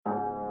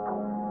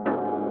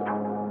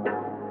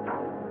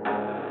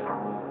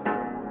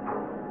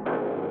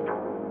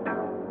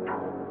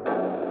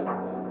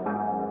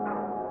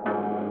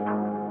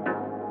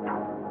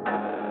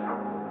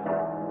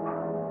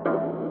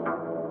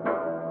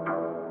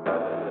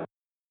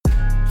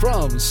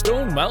From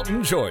Stone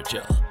Mountain,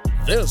 Georgia,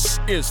 this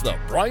is the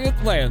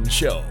Bryant Land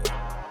Show.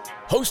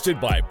 Hosted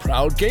by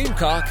proud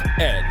Gamecock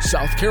and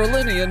South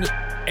Carolinian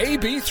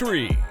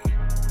AB3.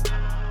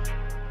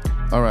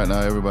 All right,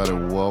 now everybody,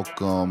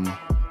 welcome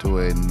to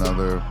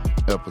another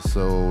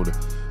episode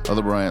of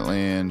the Bryant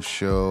Land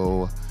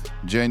Show,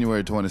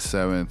 January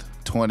 27th,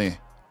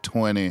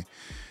 2020.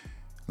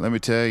 Let me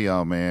tell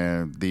y'all,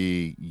 man,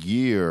 the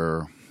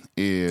year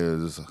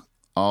is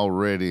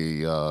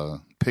already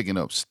picking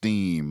up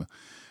steam,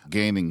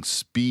 gaining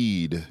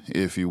speed,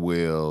 if you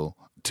will,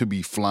 to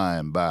be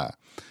flying by.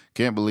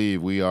 Can't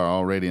believe we are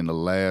already in the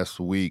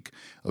last week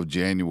of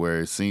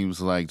January. It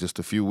seems like just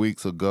a few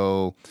weeks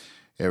ago,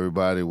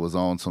 everybody was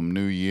on some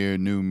New Year,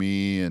 New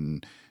Me,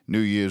 and New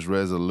Year's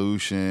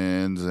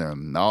resolutions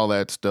and all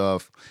that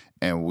stuff.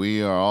 And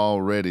we are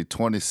already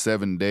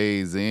 27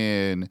 days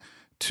in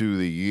to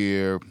the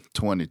year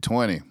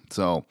 2020.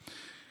 So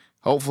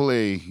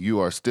hopefully you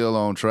are still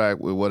on track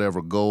with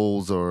whatever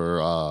goals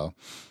or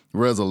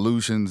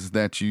resolutions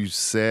that you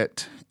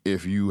set.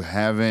 If you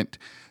haven't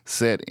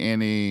set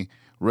any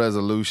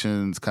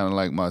resolutions, kind of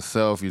like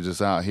myself, you're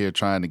just out here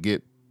trying to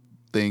get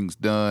things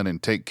done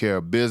and take care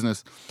of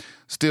business,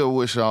 still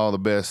wish all the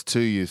best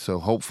to you. So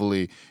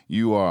hopefully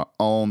you are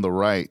on the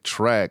right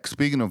track.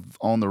 Speaking of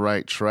on the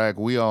right track,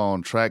 we are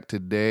on track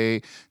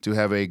today to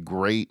have a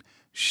great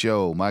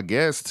show. My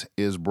guest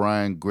is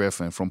Brian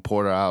Griffin from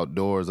Porter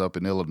Outdoors up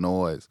in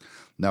Illinois.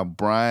 Now,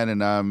 Brian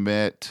and I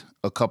met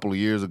a couple of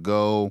years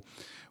ago.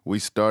 We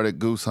started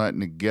goose hunting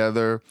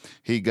together.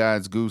 He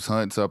guides goose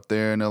hunts up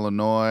there in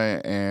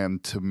Illinois,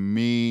 and to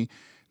me,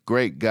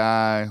 great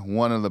guy,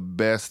 one of the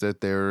best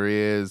that there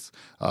is.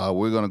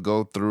 We're going to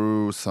go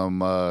through some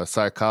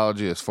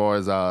psychology as far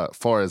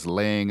as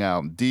laying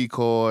out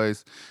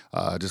decoys,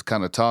 just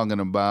kind of talking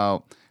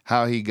about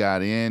how he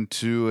got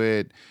into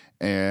it,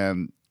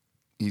 and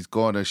he's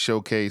going to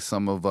showcase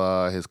some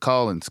of his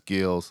calling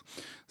skills.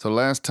 So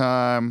last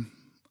time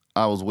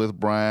I was with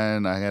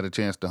Brian, I had a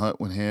chance to hunt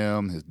with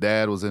him. His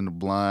dad was in the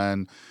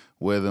blind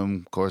with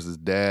him. Of course, his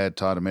dad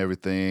taught him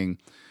everything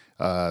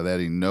that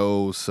he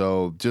knows.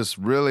 So just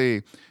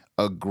really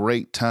a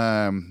great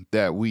time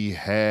that we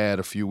had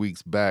a few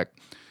weeks back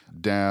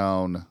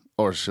down,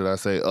 or should I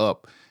say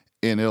up,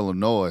 in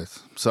Illinois.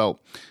 So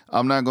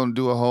I'm not going to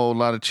do a whole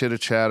lot of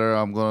chitter-chatter.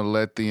 I'm going to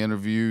let the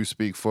interview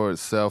speak for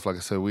itself. Like I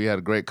said, we had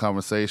a great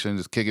conversation,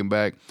 just kicking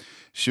back,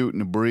 shooting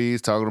the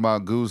breeze, talking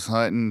about goose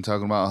hunting,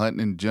 talking about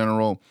hunting in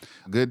general.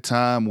 Good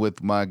time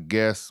with my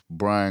guest,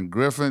 Brian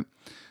Griffin.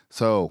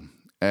 So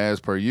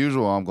as per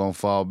usual, I'm going to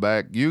fall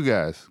back. You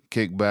guys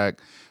kick back,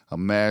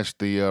 mash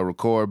the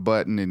record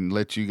button, and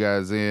let you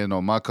guys in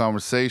on my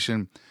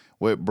conversation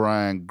with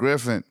Brian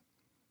Griffin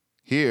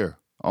here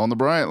on the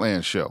Bryant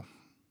Land Show.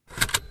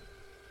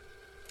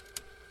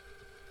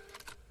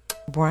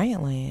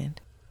 Bryant Land.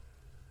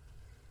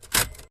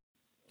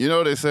 You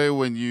know, they say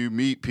when you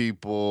meet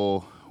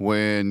people,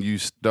 when you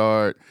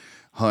start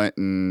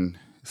hunting,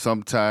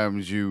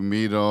 sometimes you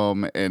meet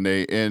them and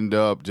they end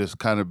up just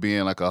kind of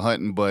being like a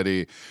hunting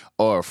buddy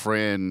or a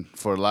friend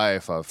for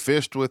life. I've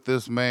fished with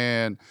this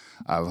man.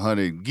 I've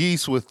hunted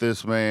geese with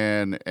this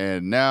man.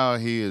 And now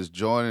he is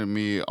joining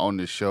me on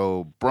the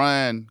show.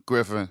 Brian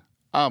Griffin,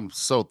 I'm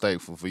so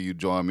thankful for you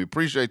joining me.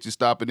 Appreciate you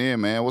stopping in,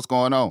 man. What's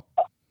going on?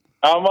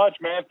 How much,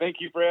 man? Thank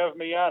you for having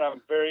me on.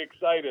 I'm very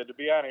excited to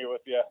be on here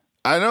with you.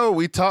 I know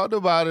we talked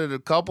about it a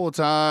couple of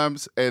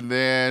times, and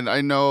then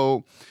I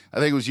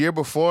think it was year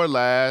before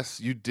last,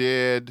 you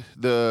did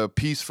the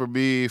piece for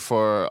me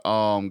for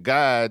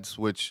guides,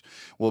 which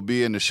will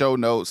be in the show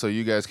notes, so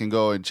you guys can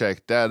go and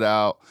check that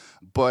out.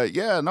 But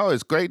yeah, no,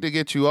 it's great to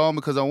get you on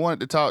because I wanted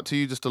to talk to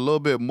you just a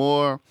little bit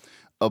more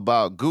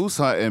about goose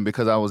hunting,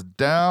 because I was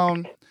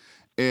down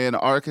in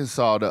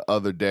Arkansas the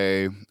other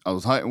day. I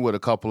was hunting with a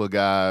couple of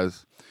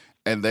guys,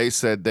 and they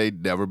said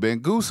they'd never been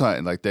goose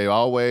hunting. Like, they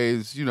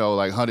always,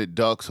 like hunted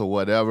ducks or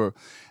whatever.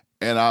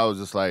 And I was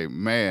just like,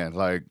 man,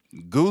 like,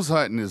 goose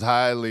hunting is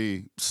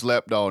highly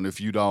slept on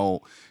if you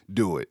don't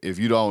do it, if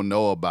you don't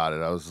know about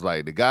it. I was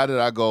like, the guy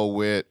that I go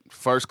with,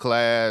 first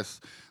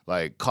class,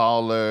 like,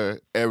 caller,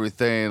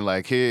 everything,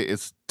 like, here,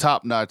 it's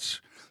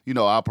top-notch,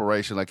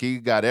 operation. Like, he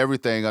got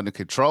everything under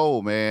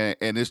control, man,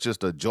 and it's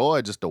just a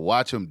joy just to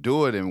watch him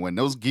do it. And when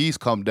those geese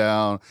come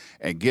down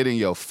and get in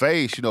your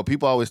face,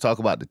 people always talk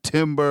about the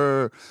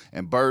timber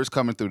and birds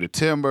coming through the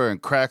timber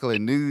and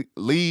crackling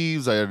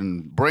leaves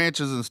and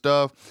branches and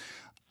stuff.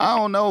 I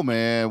don't know,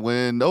 man.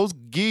 When those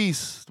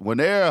geese, when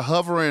they're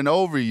hovering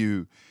over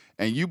you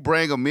and you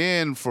bring them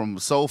in from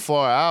so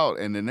far out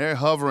and then they're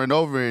hovering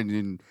over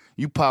and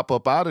you pop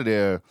up out of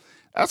there,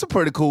 that's a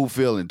pretty cool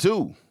feeling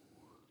too.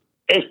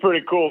 It's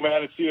pretty cool,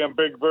 man, to see them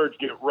big birds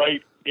get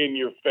right in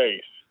your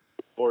face,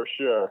 for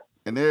sure.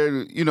 And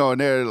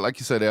they're, like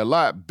you said, they're a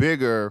lot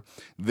bigger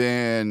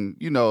than,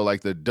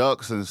 like the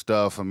ducks and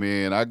stuff. I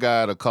mean, I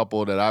got a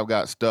couple that I've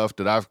got stuff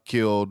that I've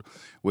killed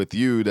with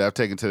you that I've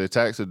taken to the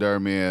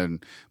taxidermy,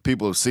 and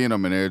people have seen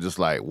them and they're just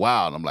like,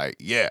 wow. And I'm like,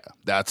 yeah,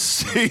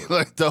 that's,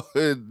 like,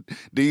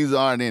 these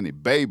aren't any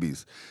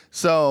babies.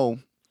 So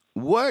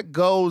what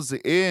goes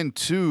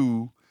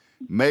into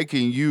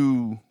making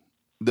you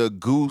the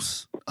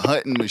goose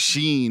hunting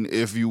machine,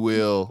 if you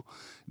will,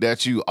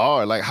 that you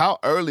are. Like, how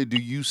early do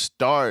you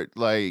start,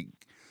 like,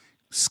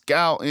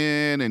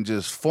 scouting and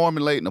just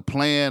formulating a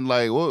plan?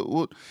 Like,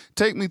 what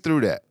take me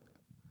through that.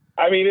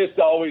 I mean, it's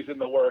always in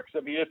the works.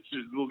 I mean, it's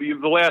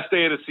the last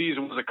day of the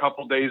season was a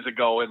couple days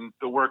ago, and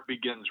the work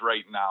begins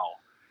right now.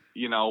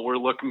 You know, we're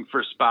looking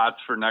for spots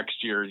for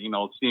next year, you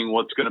know, seeing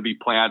what's going to be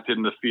planted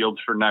in the fields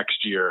for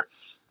next year.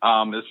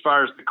 As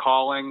far as the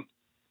calling,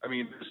 I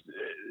mean,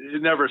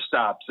 it never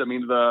stops. I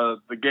mean, the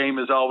game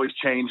is always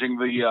changing.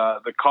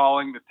 The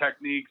calling, the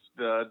techniques,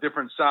 the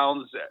different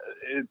sounds,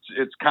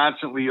 it's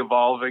constantly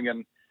evolving,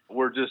 and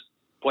we're just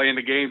playing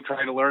the game,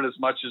 trying to learn as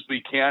much as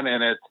we can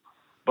in it.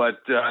 But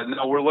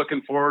no, we're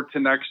looking forward to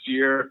next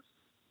year.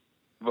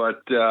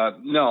 But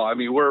no, I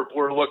mean,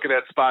 we're looking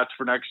at spots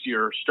for next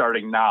year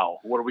starting now.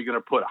 What are we going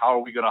to put? How are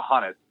we going to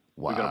hunt it?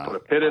 Wow. We're going to put a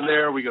pit in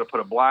there. We're going to put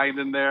a blind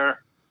in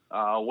there.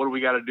 What do we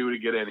got to do to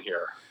get in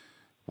here?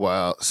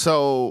 Wow.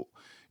 So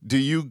do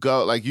you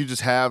go, like, you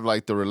just have,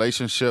 like, the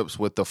relationships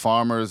with the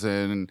farmers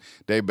and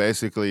they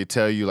basically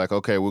tell you, like,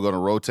 okay, we're going to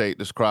rotate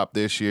this crop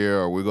this year,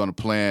 or we're going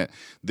to plant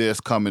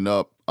this coming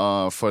up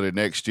for the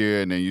next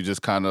year, and then you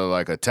just kind of,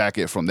 like, attack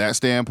it from that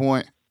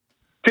standpoint?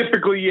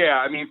 Typically, yeah.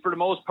 I mean, for the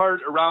most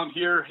part around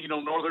here, you know,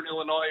 Northern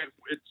Illinois,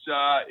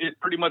 it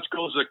pretty much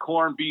goes a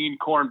corn bean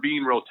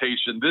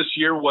rotation. This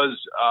year was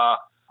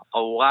a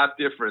lot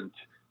different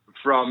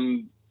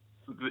from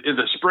in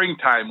the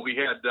springtime. We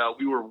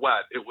were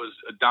wet. It was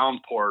a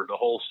downpour the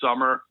whole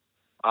summer.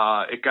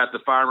 It got the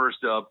farmers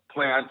to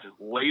plant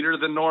later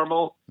than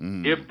normal.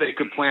 If they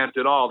could plant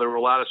at all, there were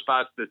a lot of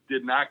spots that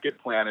did not get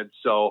planted.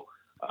 So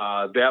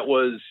that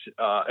was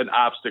an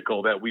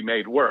obstacle that we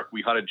made work.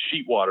 We hunted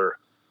sheet water.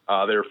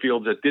 There were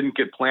fields that didn't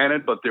get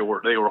planted, but they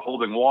were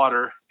holding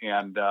water,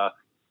 and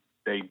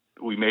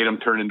we made them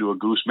turn into a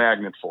goose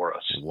magnet for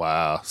us.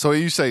 Wow. So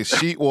you say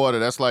sheet water,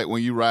 that's like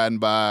when you riding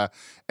by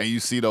and you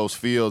see those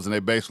fields and they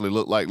basically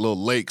look like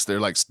little lakes. They're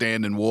like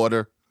standing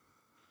water.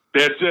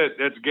 That's it.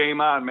 That's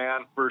game on,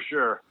 man, for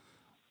sure.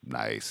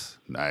 Nice.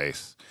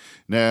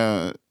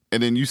 Now,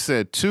 and then you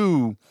said,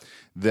 too,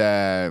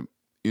 that,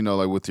 you know,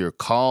 like with your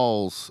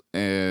calls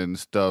and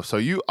stuff, so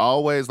you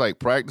always, like,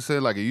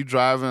 practicing? Like, are you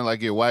driving,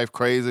 like, your wife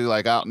crazy,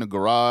 like, out in the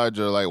garage,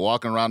 or, like,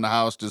 walking around the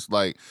house just,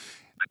 like,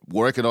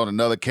 working on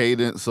another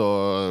cadence?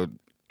 Or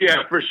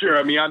yeah, for sure.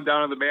 I mean, I'm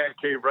down in the man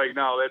cave right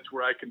now. That's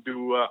where I can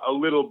do a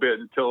little bit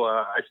until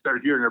I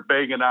start hearing her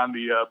banging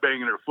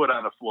her foot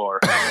on the floor.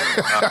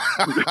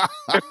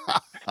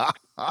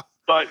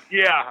 But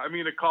yeah, I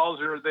mean, the calls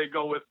they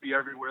go with me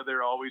everywhere.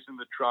 They're always in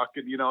the truck,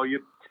 and you know,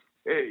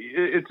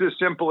 it's as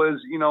simple as,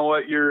 you know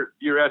what,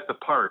 you're at the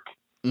park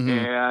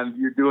and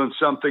you're doing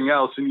something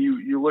else, and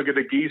you look at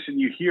the geese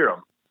and you hear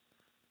them.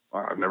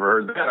 Oh, I've never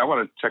heard that. I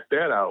want to check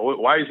that out.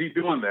 Why is he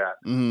doing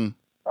that?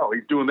 Oh,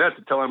 he's doing that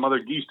to tell them other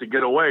geese to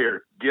get away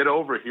or get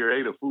over here.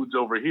 Hey, the food's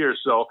over here.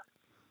 So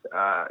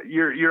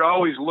you're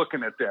always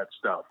looking at that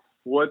stuff.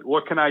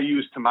 What can I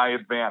use to my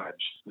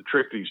advantage to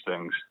trick these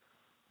things?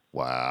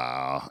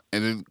 Wow.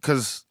 And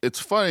because it's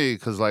funny,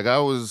 because, like, I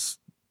was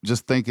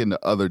just thinking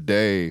the other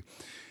day,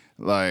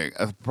 like,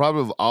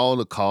 probably of all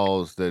the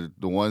calls, the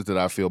ones that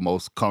I feel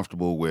most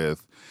comfortable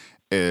with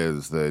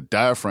is the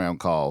diaphragm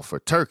call for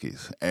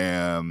turkeys.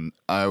 And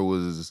I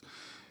was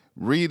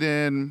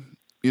reading,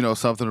 you know,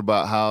 something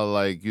about how,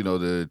 like, you know,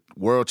 the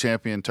world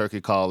champion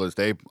turkey callers,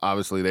 they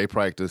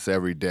practice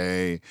every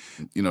day.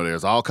 You know,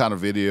 there's all kind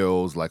of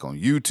videos, like, on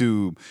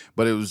YouTube,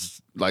 but it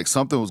was like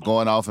something was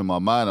going off in my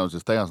mind. I was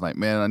just thinking, I was like,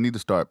 man, I need to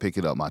start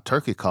picking up my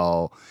turkey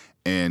call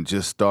and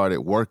just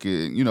start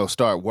working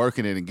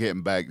it and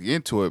getting back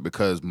into it,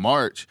 because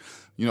March,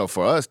 you know,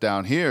 for us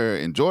down here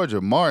in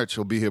Georgia, March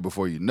will be here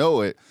before you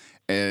know it.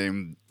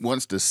 And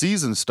once the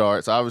season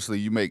starts, obviously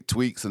you make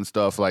tweaks and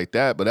stuff like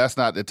that, but that's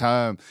not the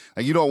time.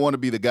 Like, you don't want to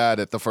be the guy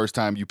that the first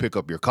time you pick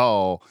up your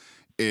call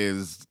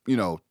is, you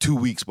know, 2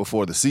 weeks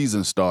before the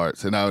season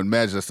starts. And I would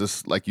imagine that's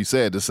just, like you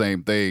said, the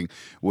same thing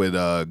with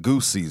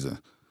goose season.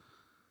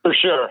 For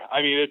sure.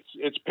 I mean,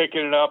 it's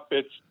picking it up.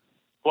 It's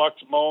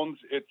clucks, moans.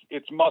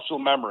 It's muscle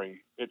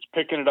memory. It's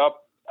picking it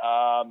up.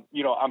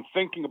 You know, I'm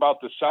thinking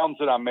about the sounds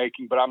that I'm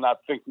making, but I'm not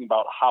thinking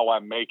about how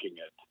I'm making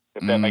it,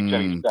 if that makes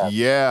any sense.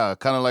 Yeah,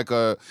 kind of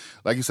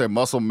like you said,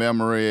 muscle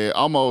memory,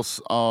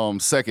 almost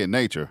second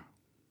nature.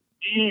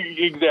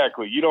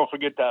 Exactly. You don't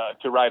forget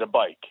to ride a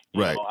bike.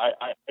 Right. You know,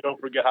 I don't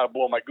forget how to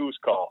blow my goose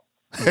call.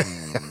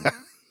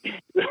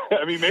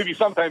 I mean, maybe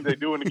sometimes they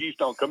do when the geese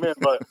don't come in,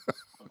 but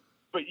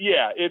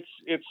yeah,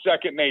 it's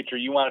second nature.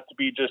 You want it to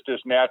be just as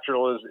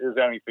natural as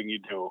anything you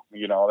do.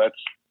 You know,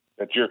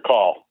 that's your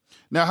call.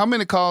 Now, how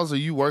many calls are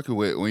you working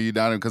with when you're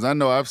down there? Because I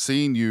know I've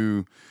seen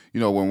you, you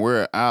know, when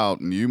we're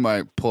out, and you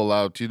might pull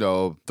out, you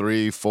know,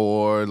 3,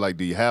 4. Like,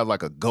 do you have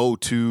like a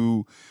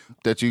go-to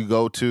that you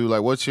go to?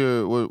 Like, what's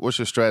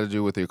your strategy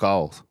with your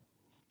calls?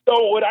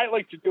 So what I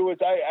like to do is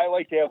I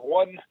like to have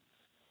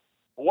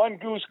one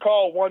goose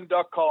call, one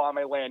duck call on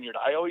my lanyard.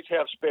 I always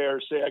have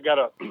spares. Say I got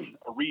a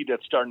reed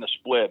that's starting to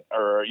split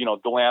or,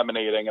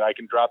 delaminating, and I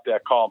can drop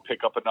that call and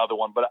pick up another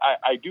one. But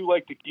I do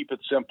like to keep it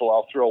simple.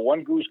 I'll throw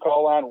one goose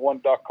call on, one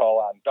duck call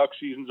on. Duck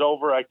season's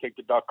over, I take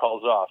the duck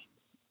calls off.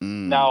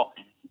 Now,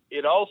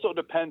 it also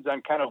depends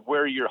on kind of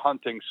where you're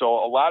hunting. So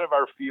a lot of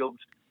our fields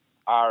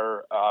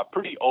are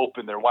pretty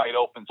open. They're wide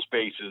open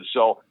spaces.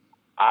 So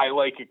I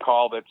like a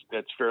call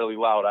that's fairly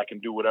loud. I can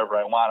do whatever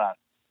I want on.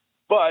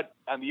 But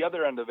on the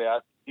other end of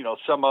that,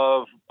 some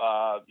of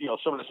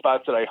the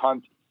spots that I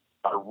hunt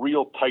are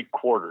real tight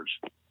quarters.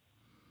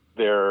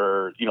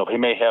 They're, they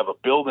may have a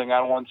building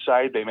on one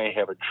side. They may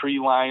have a tree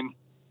line.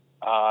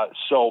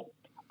 So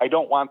I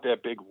don't want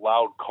that big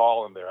loud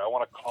call in there. I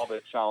want a call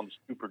that sounds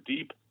super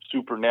deep,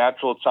 super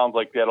natural. It sounds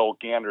like that old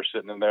gander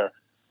sitting in there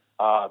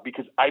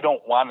because I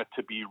don't want it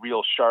to be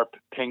real sharp,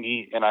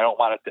 pingy, and I don't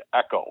want it to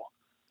echo.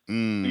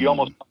 You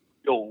almost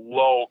feel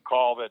low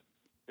call that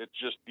it's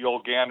just the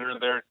old gander in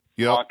there.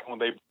 Yep. When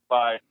they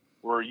by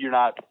where you're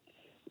not,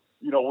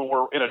 when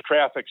we're in a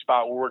traffic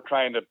spot where we're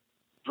trying to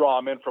draw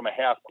them in from a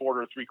half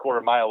quarter,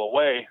 3/4 mile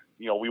away,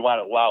 we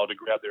want it loud to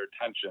grab their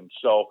attention.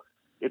 So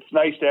it's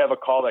nice to have a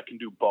call that can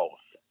do both.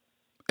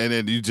 And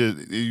then you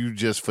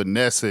just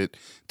finesse it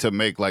to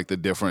make like the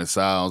different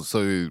sounds.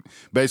 So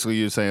basically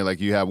you're saying like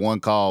you have one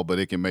call, but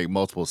it can make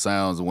multiple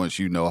sounds once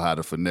you know how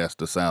to finesse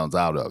the sounds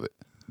out of it.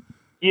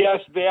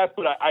 Yes, that,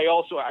 but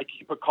I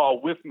keep a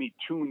call with me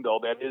tuned though.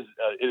 That is,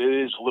 it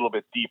is a little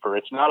bit deeper.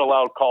 It's not a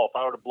loud call. If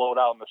I were to blow it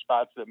out in the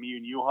spots that me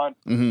and you hunt,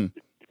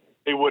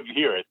 they wouldn't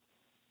hear it.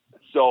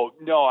 So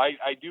no, I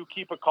do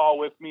keep a call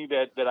with me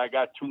that I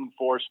got tuned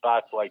for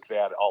spots like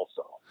that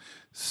also.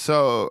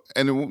 So,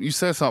 and you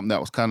said something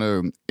that was kind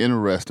of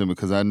interesting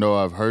because I know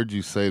I've heard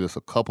you say this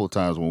a couple of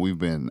times when we've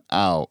been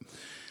out.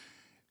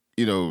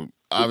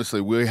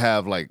 Obviously, we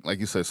have, like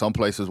you said, some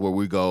places where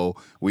we go,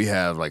 we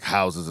have, like,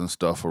 houses and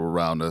stuff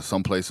around us.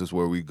 Some places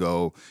where we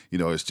go,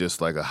 it's just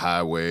like a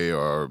highway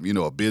or,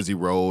 a busy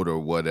road or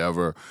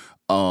whatever.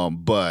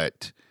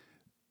 But,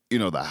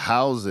 the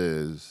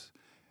houses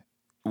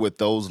with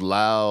those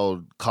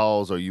loud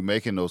calls, are you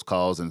making those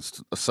calls? And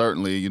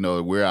certainly,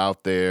 we're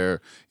out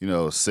there,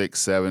 6,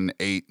 7,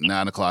 8,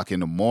 9 o'clock in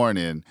the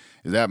morning.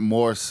 Is that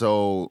more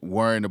so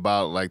worrying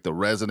about like the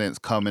residents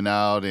coming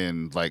out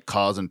and like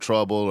causing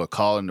trouble or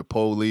calling the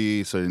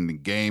police or the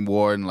game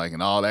warden, like,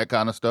 and all that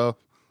kind of stuff?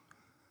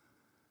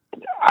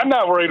 I'm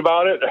not worried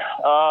about it.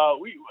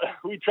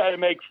 We try to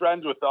make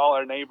friends with all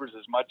our neighbors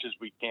as much as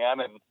we can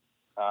and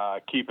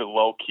keep it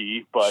low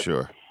key. But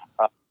sure.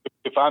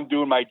 If I'm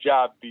doing my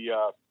job,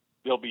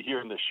 they'll be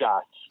hearing the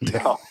shots.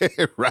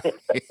 Right.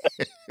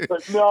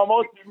 But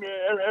no,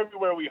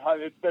 everywhere we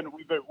hunt,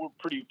 we're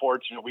pretty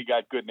fortunate. We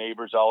got good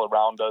neighbors all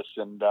around us,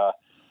 and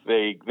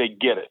they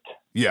get it.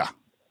 Yeah.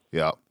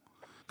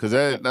 Because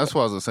that's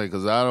what I was gonna say.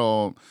 Because I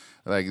don't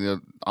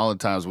all the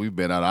times we've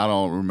been out, I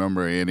don't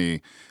remember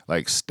any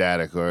like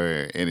static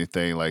or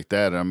anything like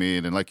that. I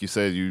mean, and like you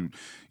said, you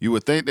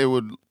would think they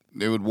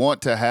would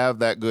want to have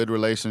that good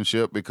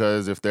relationship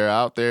because if they're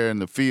out there in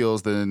the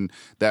fields, then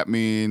that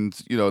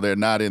means, they're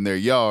not in their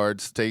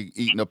yards,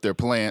 eating up their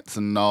plants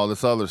and all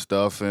this other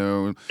stuff.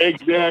 And,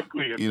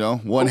 exactly.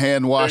 One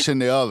hand washing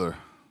the other.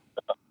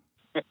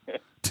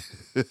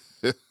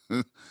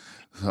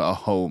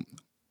 So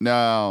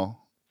now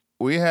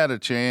we had a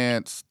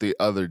chance the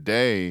other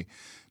day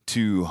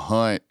to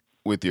hunt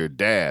with your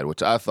dad,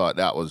 which I thought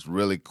that was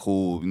really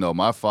cool.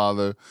 My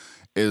father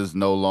is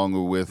no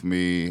longer with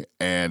me,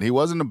 and he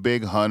wasn't a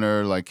big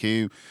hunter. Like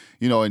he,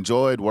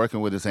 enjoyed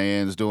working with his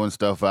hands, doing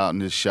stuff out in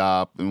his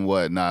shop and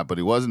whatnot, but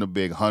he wasn't a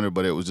big hunter.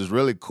 But it was just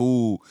really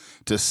cool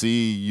to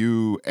see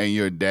you and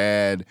your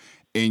dad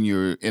in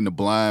the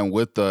blind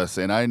with us.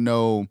 And I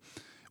know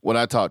when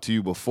I talked to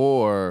you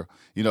before,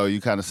 you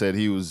kind of said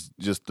he was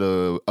just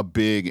a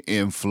big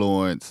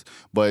influence,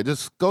 but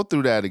just go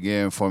through that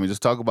again for me.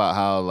 Just talk about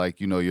how,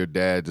 your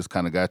dad just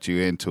kind of got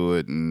you into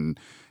it and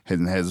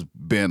has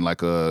been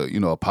like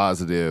a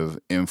positive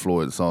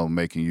influence on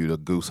making you the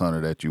goose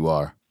hunter that you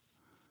are.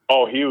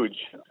 Oh, huge.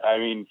 I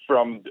mean,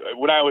 from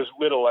when I was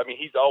little,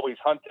 he's always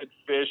hunted,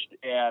 fished,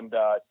 and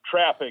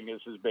trapping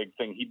is his big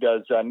thing. He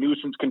does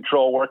nuisance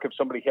control work if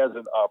somebody has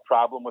a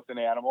problem with an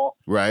animal.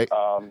 Right.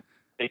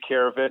 Take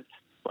care of it.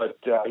 But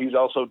he's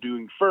also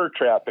doing fur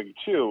trapping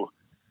too.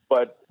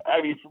 But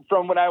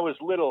from when I was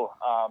little,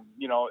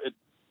 it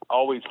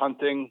always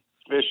hunting,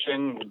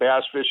 fishing,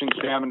 bass fishing,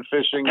 salmon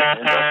fishing,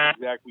 and that's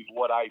exactly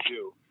what I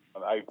do.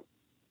 I've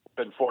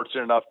been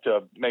fortunate enough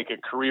to make a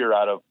career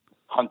out of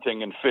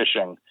hunting and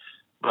fishing.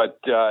 But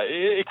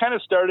it kind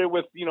of started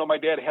with, my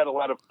dad had a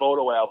lot of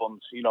photo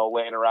albums,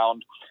 laying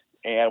around.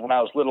 And when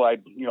I was little,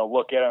 I'd,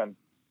 look at them and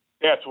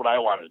that's what I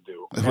wanted to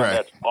do. And right.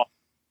 That's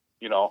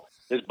awesome.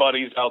 His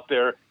buddies out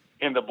there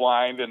in the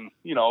blind and,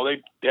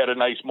 they had a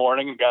nice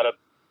morning and got a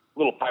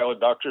little pile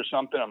of ducks or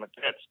something. I'm like,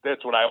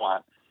 that's what I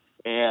want.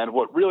 And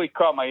what really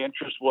caught my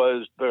interest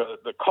was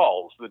the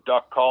calls, the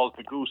duck calls,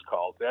 the goose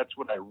calls. That's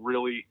what I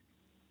really,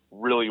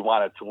 really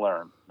wanted to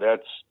learn.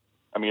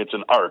 It's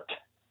an art,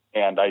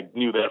 and I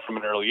knew that from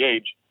an early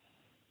age.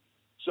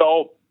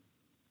 So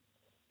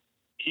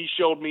he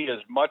showed me as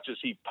much as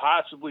he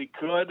possibly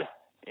could,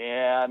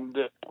 and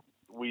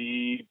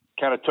we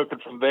kind of took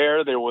it from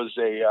there. There's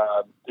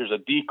a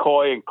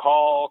decoy and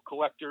call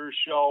collectors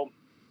show.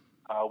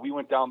 We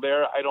went down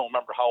there. I don't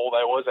remember how old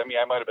I was. I mean,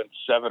 I might have been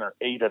 7 or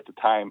 8 at the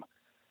time.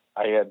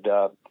 I had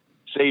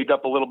saved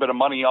up a little bit of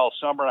money all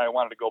summer. I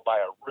wanted to go buy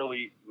a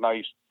really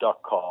nice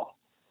duck call.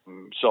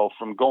 So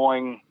from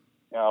going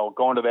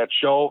to that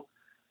show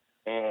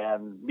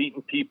and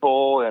meeting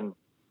people, and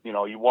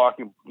you walk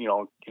and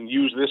can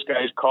use this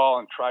guy's call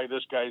and try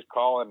this guy's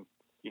call, and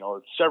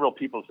several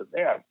people said,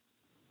 "Man,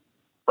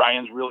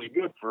 Brian's really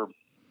good for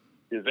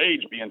his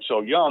age, being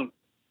so young.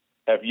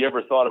 Have you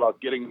ever thought about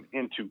getting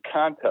into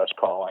contest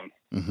calling?"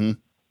 Mm-hmm.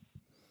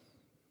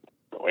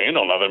 We ain't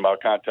know nothing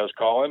about contest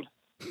calling.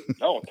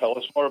 No, tell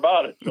us more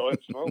about it.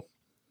 So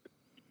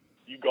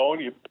you go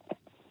and you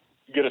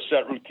get a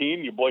set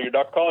routine. You blow your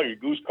duck call, your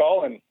goose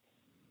call, and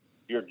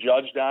you're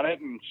judged on it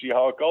and see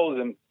how it goes.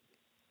 And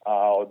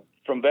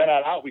from then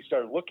on out, we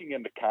started looking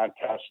into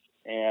contests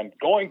and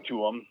going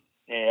to them.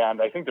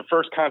 And I think the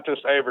first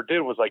contest I ever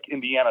did was like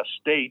Indiana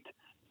State.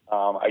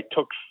 I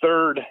took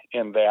 3rd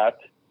in that.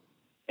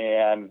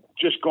 And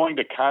just going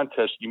to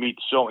contests, you meet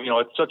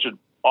it's such an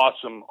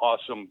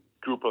awesome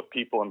group of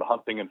people in the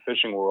hunting and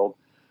fishing world.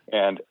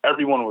 And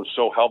everyone was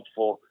so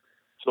helpful.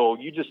 So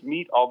you just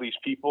meet all these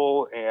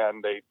people,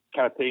 and they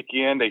kind of take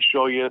you in. They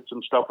show you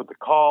some stuff with the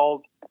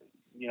calls.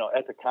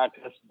 At the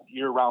contest,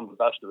 you're around the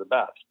best of the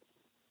best.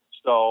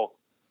 So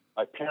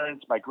my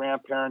parents, my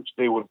grandparents,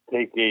 they would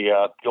take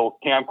the old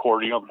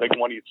camcorder, the big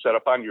one you'd set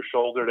up on your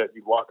shoulder that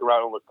you'd walk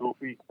around and look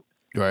goofy.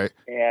 Right.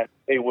 And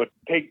they would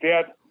take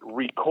that,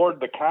 record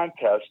the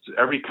contest,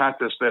 every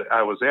contest that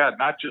I was at,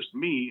 not just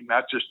me,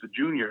 not just the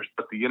juniors,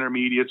 but the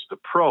intermediates, the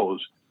pros.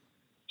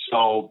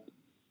 So,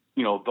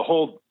 the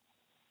whole,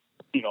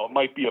 it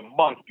might be a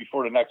month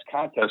before the next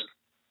contest,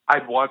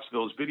 I'd watch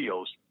those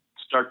videos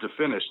start to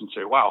finish and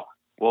say, wow,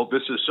 well,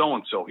 this is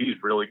so-and-so. He's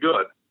really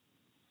good.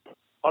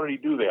 How did he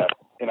do that?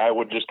 And I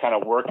would just kind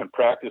of work and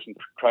practice and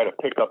try to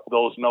pick up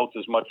those notes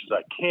as much as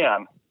I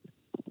can.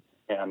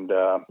 And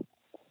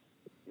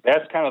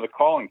that's kind of the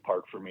calling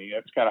part for me.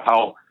 That's kind of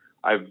how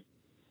I've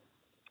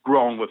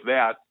grown with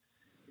that.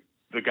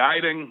 The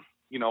guiding,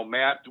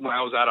 Matt, when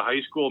I was out of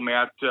high school,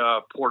 Matt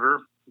Porter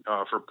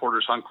for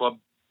Porter's Hunt Club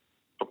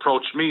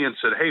approached me and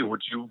said, "Hey,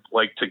 would you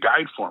like to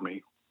guide for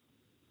me?"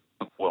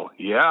 Well,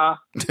 yeah,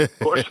 of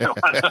course.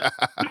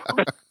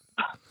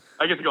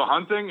 I get to go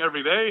hunting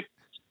every day.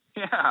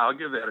 Yeah, I'll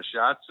give that a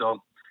shot.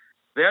 So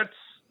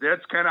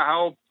that's kind of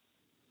how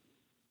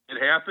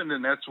it happened,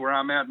 and that's where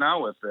I'm at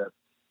now with it.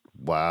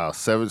 Wow,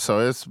 7. So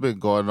it's been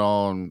going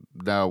on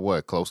now.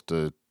 What, close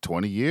to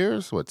 20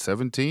 years?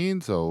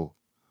 17? So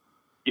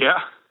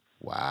yeah.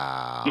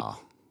 Wow.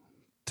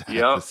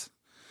 Yep.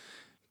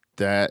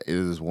 That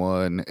is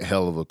one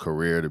hell of a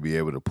career to be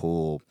able to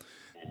pull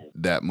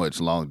that much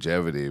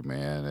longevity,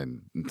 man,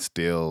 and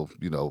still,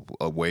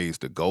 a ways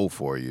to go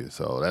for you.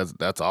 So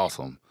that's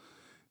awesome.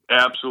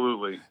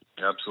 Absolutely.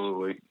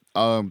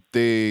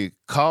 The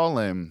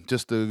calling,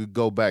 just to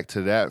go back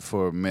to that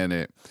for a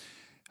minute,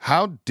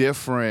 how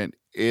different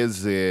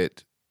is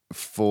it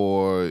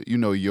for,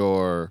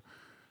 your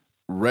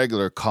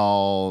regular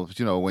calls,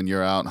 when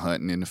you're out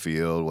hunting in the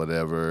field,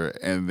 whatever,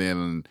 and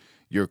then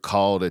your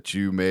call that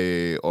you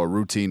may, or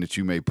routine that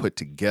you may put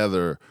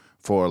together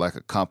for like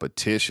a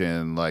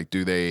competition? Like,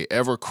 do they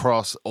ever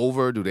cross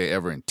over? Do they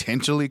ever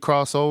intentionally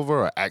cross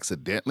over or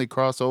accidentally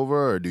cross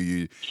over? Or do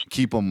you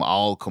keep them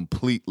all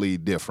completely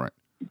different?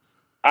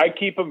 I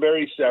keep them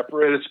very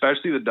separate,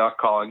 especially the duck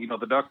calling.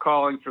 The duck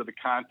calling for the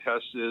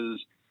contest is,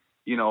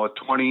 a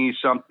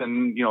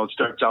 20-something, it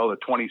starts out with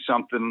a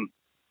 20-something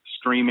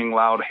screaming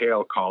loud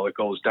hail call. It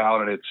goes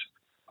down, and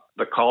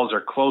the calls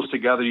are close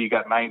together. You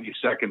got 90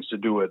 seconds to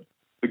do it.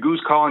 The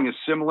goose calling is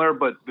similar,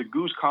 but the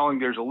goose calling,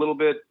 there's a little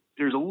bit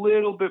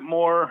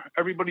more.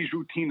 Everybody's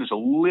routine is a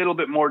little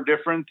bit more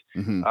different.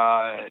 Mm-hmm.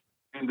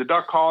 And the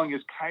duck calling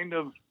is kind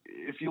of,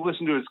 if you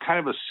listen to it, it's kind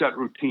of a set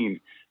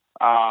routine.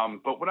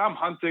 But when I'm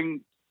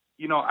hunting,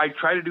 I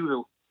try to do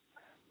the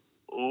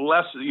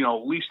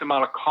least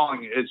amount of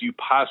calling as you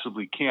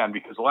possibly can,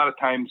 because a lot of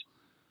times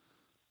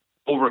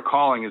over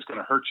calling is going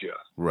to hurt you.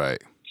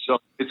 Right. So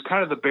it's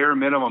kind of the bare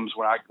minimums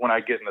when I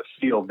get in the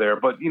field there.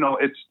 But,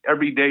 it's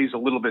every day is a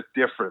little bit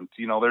different.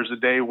 There's a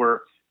day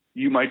where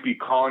you might be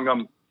calling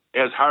them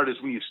as hard as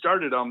when you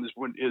started them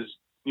when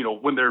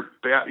they're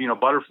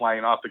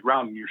butterflying off the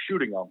ground and you're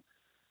shooting them.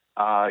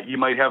 You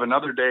might have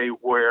another day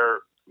where,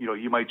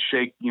 you might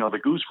shake, the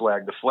goose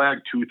flag, the flag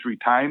 2-3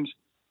 times.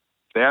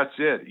 That's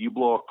it. You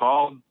blow a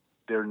call,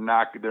 they're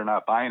not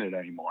buying it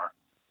anymore.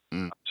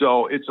 Mm.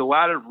 So it's a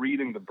lot of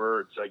reading the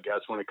birds, I guess,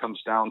 when it comes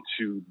down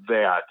to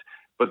that.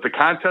 But the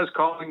contest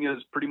calling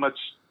is pretty much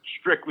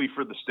strictly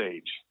for the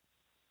stage.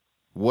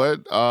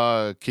 What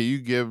can you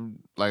give,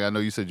 like, I know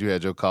you said you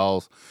had your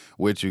calls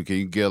with you. Can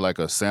you give like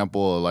a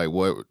sample of like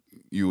what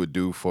you would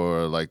do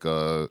for like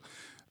a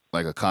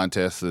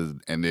contest,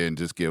 and then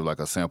just give like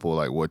a sample of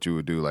like what you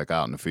would do like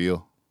out in the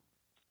field?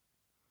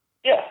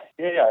 Yeah.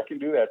 Yeah, I can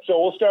do that. So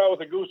we'll start out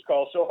with a goose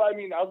call. So, I'm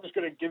just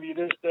going to give you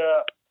this,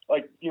 the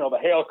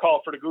hail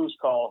call for the goose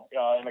call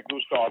in a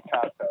goose call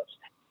contest.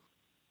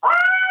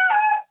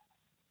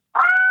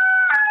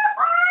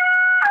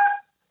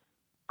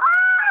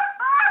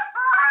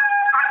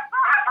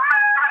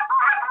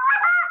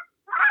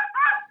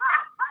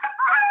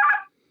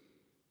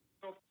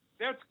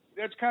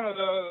 That's kind of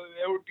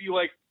that would be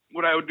like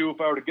what I would do if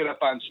I were to get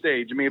up on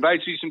stage. I mean, if I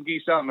see some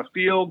geese out in the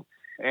field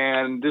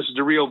and this is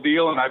the real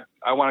deal and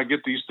I want to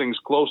get these things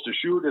close to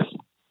shoot, it's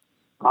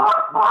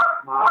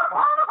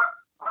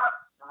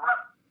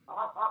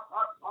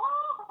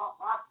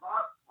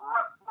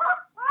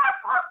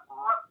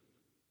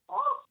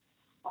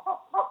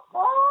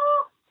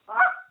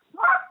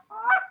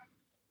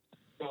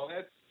so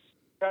that's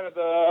kind of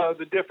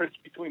the difference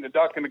between the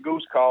duck and the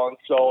goose calling.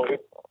 So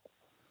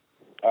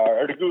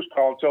or the goose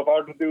calling. So if I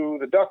were to do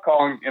the duck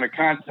calling in a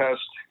contest,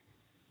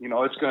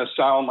 it's going to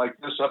sound like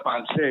this up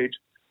on stage.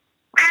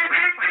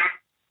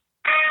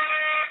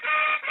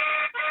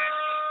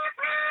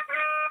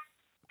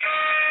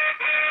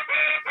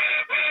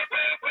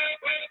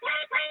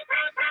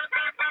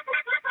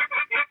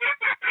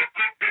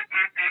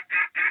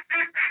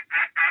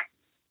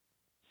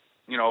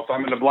 If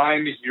I'm in the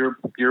blind,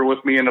 you're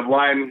with me in the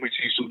blind. We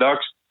see some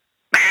ducks.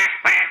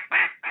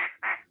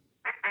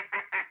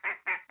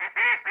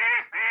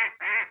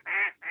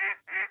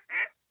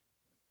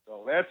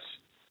 So that's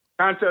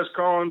contest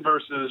calling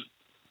versus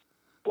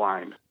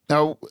blind.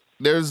 Now,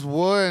 there's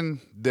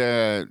one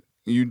that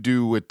you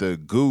do with the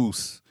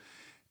goose,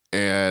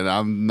 and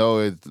I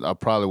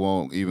probably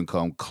won't even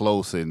come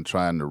close in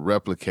trying to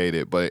replicate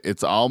it, but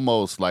it's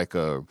almost like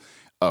a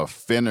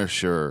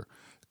finisher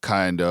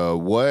kind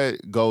of.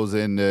 What goes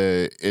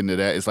into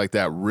that? It's like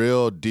that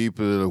real deep,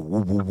 and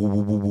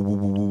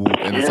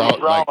it's all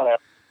like.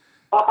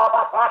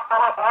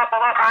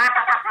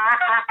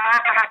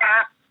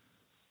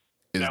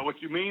 Is that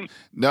what you mean?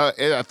 No,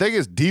 I think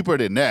it's deeper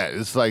than that.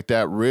 It's like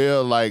that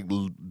real, like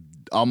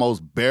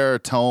almost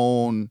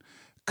baritone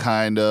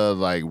kind of,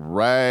 like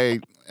right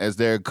as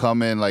they're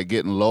coming, like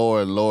getting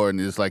lower and lower, and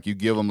it's like you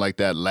give them like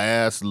that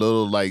last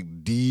little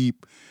like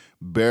deep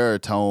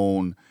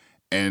baritone.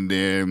 And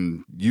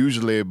then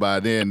usually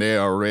by then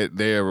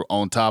they're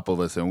on top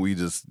of us, and we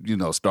just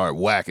start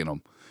whacking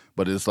them.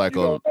 But it's like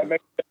that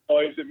makes that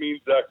noise. It means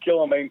kill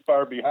them ain't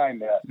far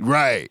behind that.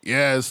 Right?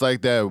 Yeah, it's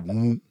like that.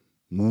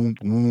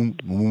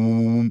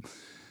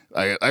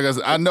 Like I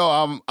said, I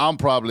know I'm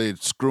probably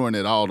screwing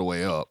it all the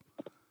way up.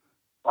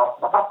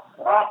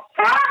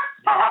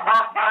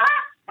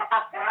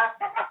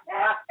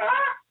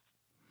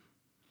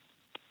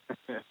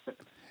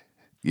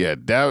 Yeah,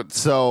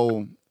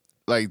 so.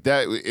 Like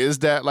that, is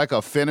that like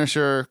a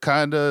finisher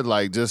kind of,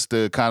 like just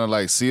to kind of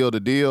like seal the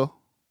deal?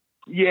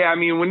 Yeah, I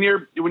mean, when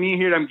you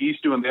hear them geese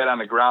doing that on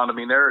the ground, I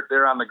mean,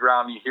 they're on the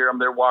ground. You hear them,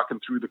 they're walking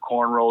through the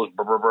cornrows.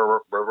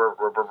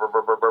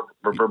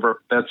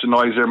 That's the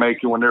noise they're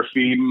making when they're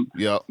feeding.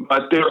 Yeah.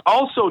 But they're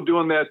also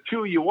doing that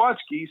too. You watch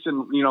geese,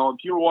 and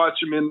if you watch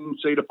them in,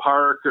 say, the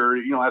park or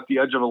at the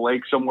edge of a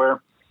lake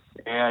somewhere,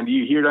 and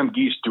you hear them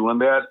geese doing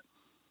that,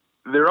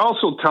 they're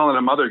also telling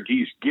them other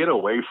geese, get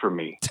away from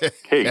me.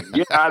 Hey,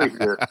 get out of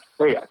here.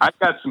 Hey, I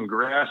got some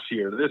grass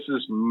here. This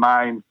is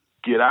mine.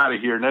 Get out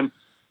of here. And then,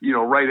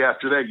 right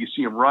after that, you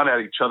see them run at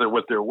each other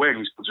with their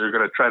wings because they're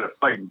going to try to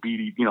fight and beat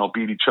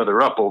each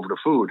other up over the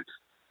food.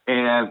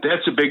 And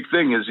that's a big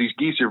thing, is these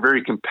geese are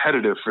very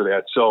competitive for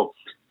that. So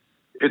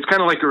it's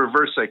kind of like a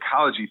reverse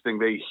psychology thing.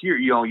 They hear,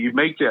 you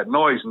make that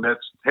noise, and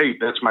that's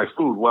my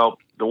food. Well,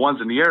 the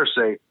ones in the air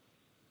say,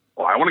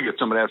 well, I want to get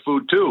some of that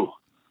food too.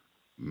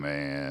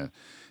 Man,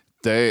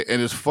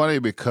 and it's funny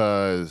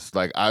because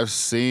like I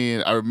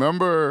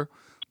remember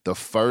the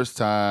first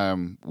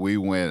time we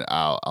went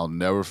out, I'll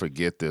never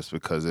forget this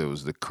because it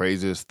was the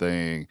craziest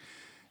thing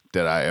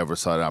that I ever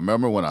saw. I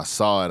remember when I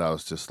saw it, I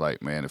was just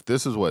like, man, if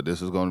this is what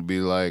this is going to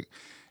be like,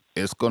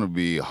 it's going to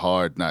be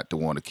hard not to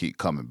want to keep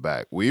coming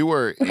back. We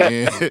were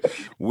in,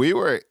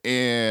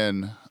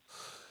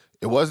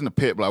 it wasn't a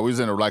pit blind. We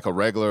was in like a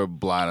regular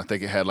blind. I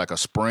think it had like a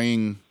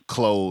spring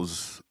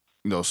close,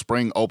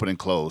 spring open and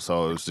close.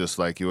 So it was just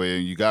like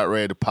you got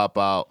ready to pop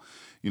out,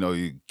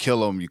 you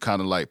kill them, you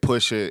kind of like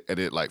push it, and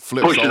it like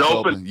flips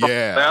open.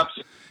 Yeah.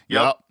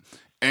 Yep.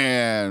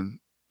 And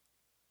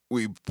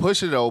we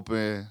push it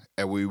open,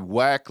 and we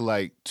whack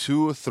like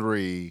 2 or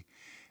 3,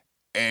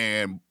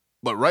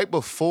 but right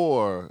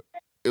before,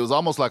 it was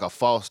almost like a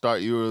false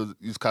start. You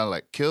was kind of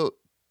like kill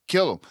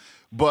them.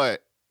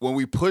 But when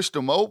we pushed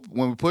them open,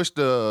 when we pushed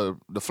the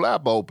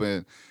flap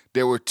open,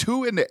 there were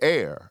 2 in the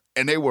air.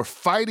 And they were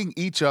fighting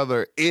each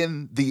other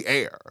in the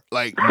air,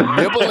 like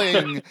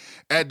nibbling.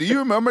 And do you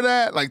remember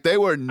that? Like they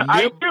were.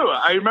 I do.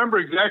 I remember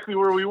exactly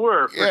where we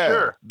were. For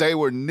sure. They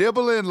were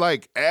nibbling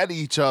like at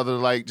each other,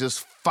 like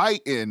just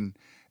fighting.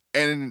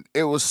 And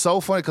it was so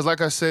funny because,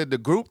 like I said, the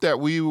group that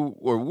we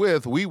were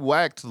with, we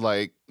whacked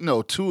like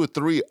 2 or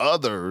 3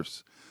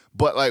 others,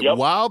 But like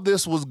while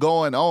this was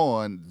going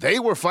on, they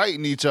were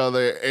fighting each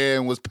other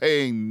and was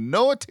paying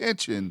no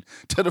attention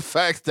to the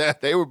fact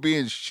that they were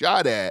being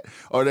shot at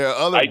or their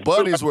other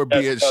buddies were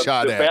being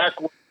shot the at. The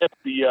back one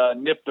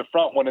nipped the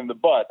front one in the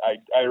butt.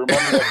 I remember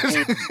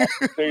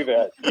that say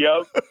that.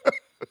 Yep.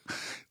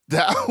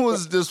 That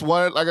was just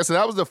one. Like I said,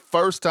 that was the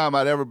first time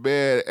I'd ever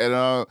been,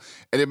 and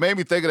it made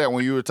me think of that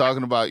when you were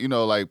talking about,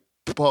 like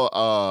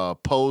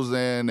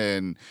posing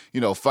and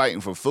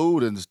fighting for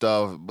food and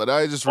stuff. But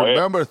I just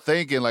remember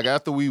thinking, like,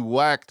 after we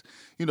whacked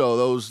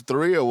those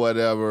three or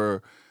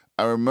whatever,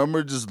 I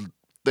remember just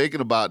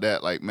thinking about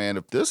that, like, man,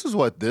 if this is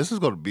what this is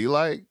going to be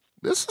like,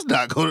 this is going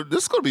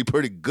to be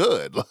pretty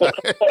good.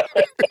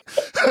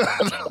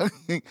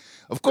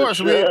 Of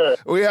course,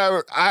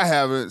 I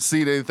haven't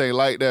seen anything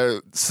like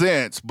that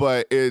since,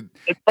 but it's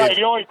probably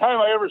the only time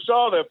I ever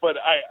saw that. But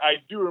I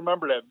do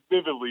remember that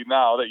vividly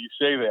now that you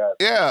say that.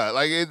 Yeah,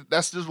 like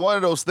that's just one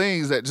of those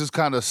things that just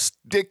kind of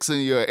sticks in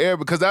your ear,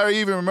 because I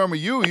even remember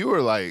you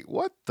were like,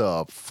 "What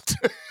the?"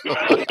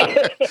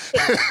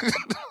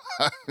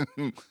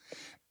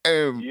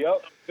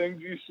 Yep, things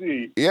you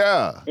see.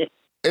 Yeah.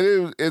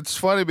 It's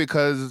funny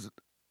because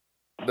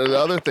the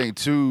other thing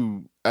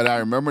too, and I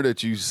remember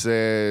that you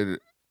said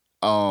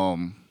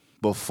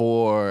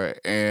before,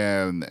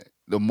 and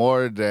the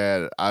more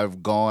that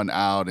I've gone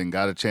out and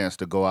got a chance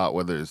to go out,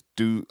 whether it's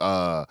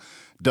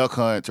duck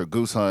hunts or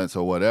goose hunts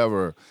or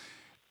whatever,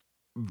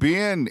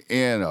 being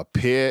in a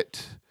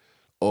pit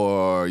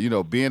or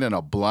being in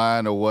a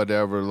blind or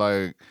whatever,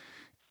 like,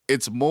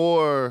 it's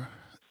more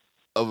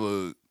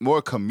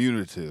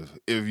communicative,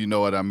 if you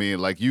know what I mean.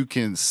 Like, you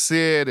can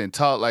sit and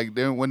talk. Like,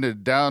 then when the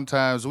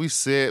downtimes, we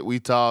sit, we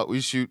talk, we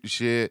shoot the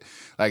shit.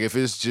 Like, if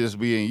it's just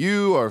me and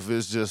you, or if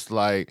it's just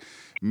like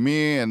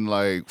me and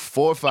like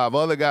 4 or 5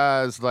 other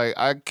guys, like,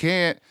 I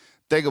can't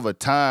think of a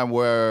time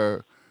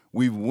where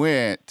we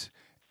went,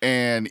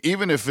 and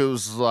even if it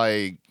was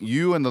like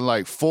you and the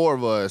like 4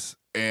 of us,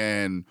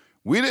 and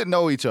we didn't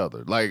know each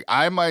other. Like,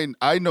 I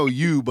know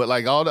you, but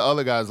like all the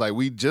other guys, like,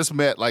 we just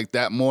met like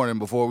that morning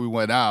before we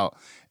went out,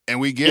 and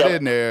we get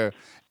in there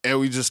and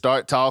we just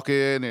start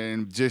talking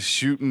and just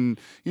shooting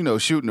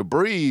the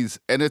breeze.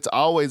 And it's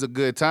always a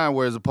good time,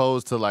 whereas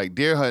opposed to like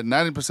deer hunting,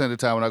 90% of the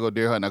time when I go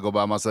deer hunting, I go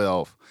by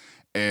myself.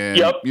 And,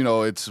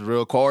 it's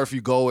real core. If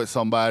you go with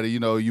somebody,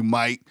 you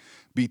might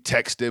be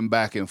texting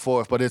back and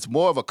forth, but it's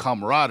more of a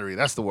camaraderie.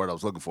 That's the word I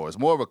was looking for. It's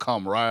more of a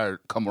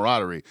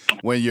camaraderie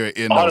when you're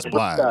in those 100%.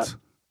 Blinds.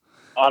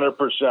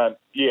 100%.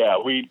 Yeah,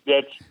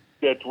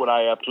 that's what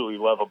I absolutely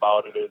love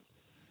about it is,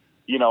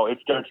 it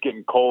starts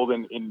getting cold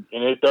and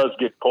it does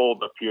get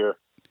cold up here.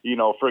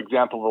 For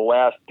example, the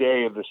last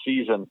day of the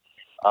season,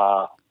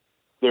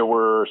 there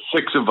were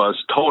 6 of us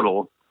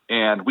total,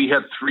 and we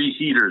had 3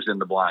 heaters in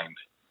the blind.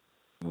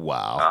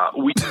 Wow.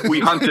 We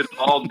hunted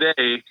all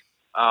day.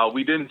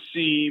 We didn't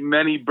see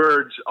many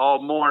birds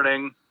all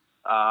morning.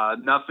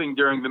 Nothing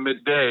during the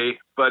midday,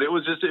 but it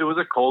was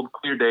a cold,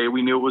 clear day.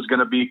 We knew it was going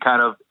to be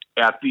kind of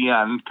at the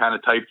end kind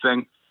of type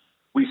thing.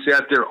 We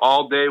sat there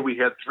all day. We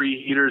had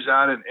 3 heaters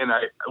on, and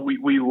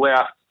we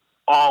laughed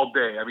all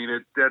day. I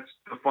mean, that's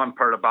the fun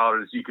part about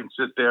it is you can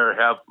sit there,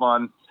 have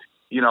fun.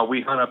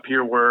 We hunt up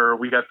here where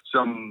we got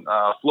some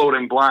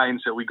floating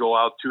blinds that we go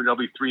out to. There'll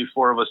be 3,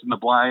 4 of us in the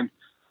blind,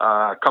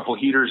 a couple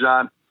heaters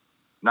on.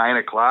 9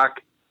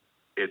 o'clock,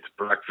 it's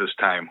breakfast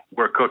time.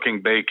 We're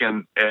cooking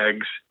bacon,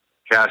 eggs,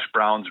 hash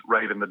browns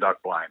right in the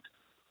duck blind.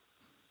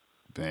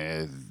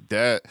 Man,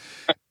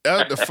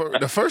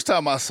 the first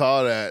time I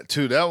saw that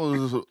too, that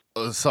was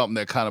something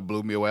that kind of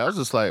blew me away. I was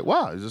just like,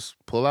 wow, you just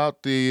pull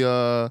out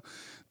the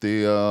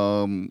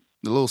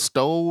little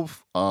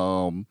stove,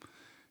 what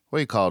do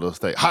you call those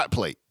things? Hot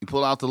plate. You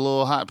pull out the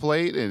little hot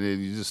plate and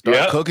then you just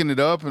start cooking it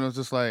up, and it's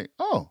just like,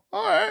 oh,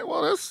 all right,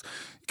 well, you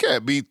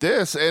can't beat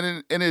this,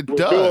 and it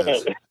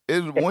does.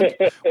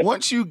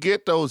 Once you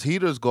get those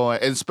heaters going,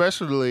 and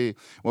especially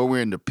when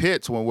we're in the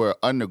pits, when we're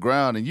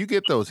underground, and you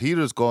get those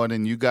heaters going,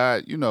 and you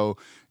got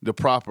the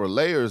proper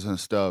layers and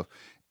stuff,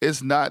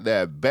 it's not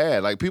that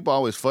bad. Like, people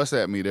always fuss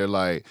at me. They're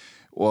like,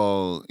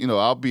 well,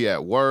 I'll be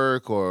at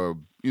work, or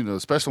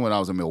especially when I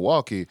was in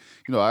Milwaukee,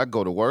 I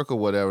go to work or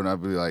whatever, and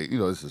I'd be like,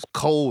 this is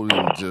cold,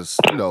 and just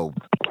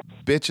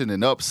bitching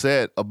and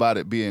upset about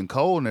it being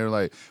cold, and they're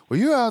like, well,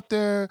 you're out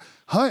there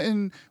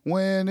hunting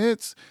when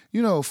it's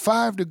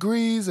 5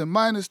 degrees and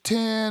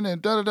 -10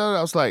 and da da da.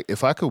 I was like,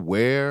 if I could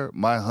wear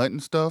my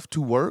hunting stuff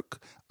to work,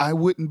 I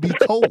wouldn't be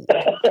cold.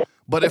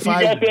 But if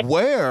I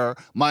wear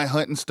my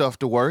hunting stuff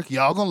to work,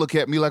 y'all gonna look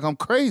at me like I'm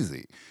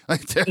crazy.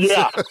 Like,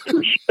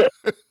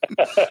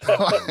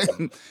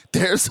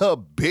 there's a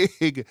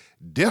big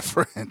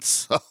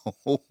difference.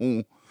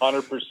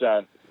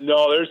 100%.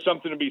 No, there's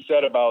something to be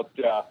said about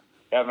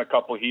having a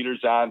couple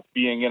heaters on,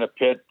 being in a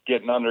pit,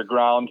 getting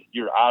underground.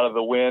 You're out of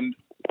the wind.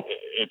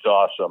 It's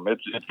awesome.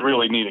 It's a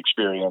really neat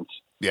experience.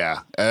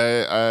 Yeah,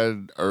 I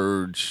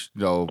urge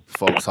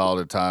folks all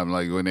the time,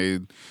 like when they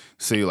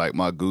see like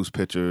my goose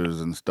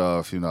pictures and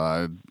stuff,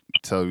 I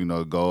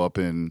tell go up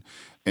and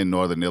in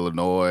northern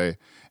Illinois.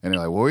 And they're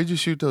like, well, where'd you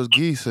shoot those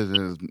geese? And it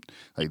was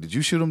like, did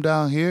you shoot them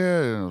down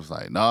here? And I was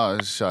like, no, I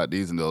just shot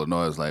these in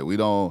Illinois. It's like, we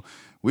don't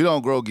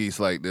grow geese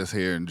like this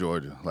here in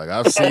Georgia. Like,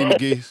 I've seen the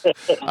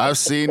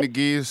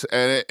geese.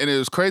 And it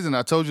was crazy. And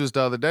I told you this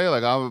the other day.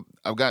 Like,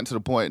 I've gotten to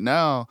the point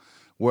now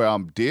where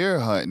I'm deer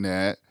hunting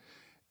at.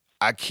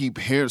 I keep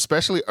hearing,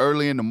 especially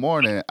early in the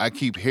morning, I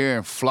keep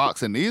hearing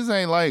flocks. And these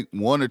ain't like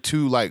one or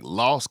two like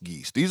lost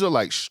geese. These are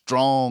like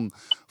strong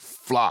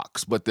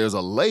flocks. But there's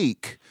a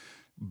lake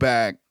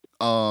back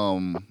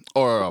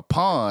or a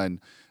pond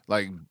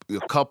like a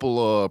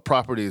couple of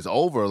properties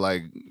over,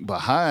 like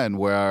behind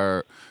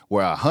where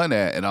I hunt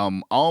at, and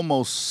I'm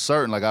almost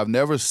certain, like I've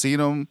never seen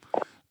them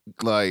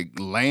like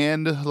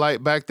land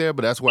like back there,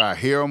 but that's where I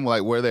hear them,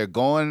 like where they're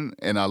going.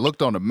 And I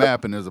looked on the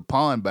map, and there's a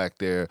pond back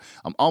there.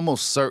 I'm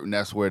almost certain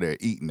that's where they're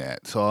eating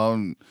at.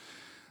 So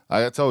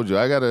I told you,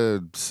 I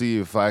gotta see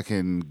if I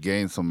can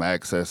gain some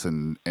access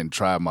and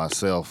try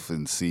myself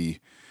and see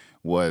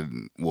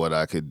what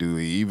I could do,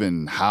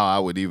 even how I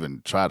would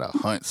even try to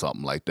hunt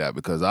something like that.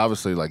 Because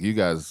obviously, like you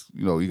guys,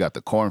 you got the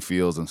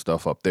cornfields and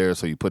stuff up there,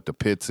 so you put the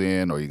pits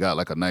in, or you got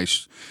like a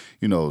nice,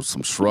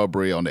 some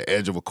shrubbery on the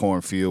edge of a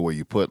cornfield where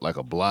you put like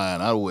a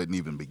blind. I wouldn't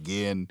even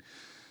begin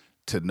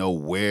to know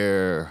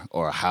where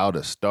or how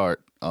to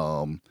start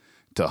to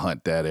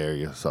hunt that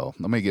area. So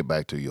let me get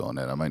back to you on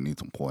that. I might need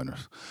some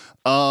pointers.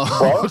 Well,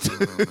 I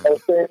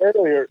was saying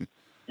earlier,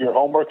 your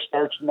homework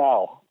starts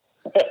now.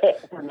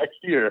 For next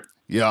year.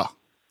 Yeah.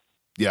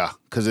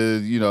 Because,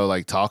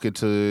 like talking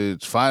to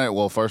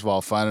first of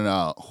all, finding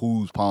out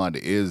whose pond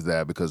is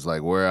that, because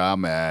like where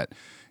I'm at,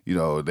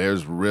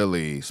 there's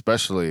really,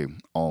 especially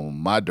on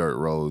my dirt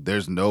road,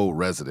 there's no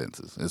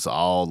residences. It's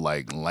all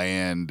like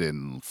land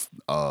and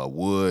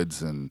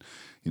woods and,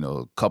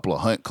 a couple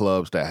of hunt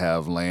clubs that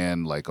have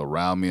land like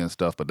around me and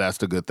stuff. But that's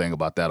the good thing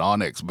about that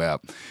Onyx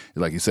map.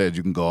 Like you said,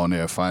 you can go on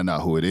there and find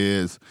out who it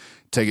is,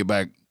 take it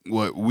back.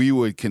 What we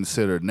would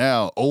consider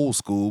now old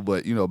school,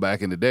 but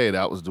back in the day,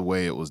 that was the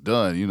way it was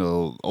done.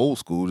 Old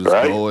school, just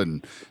go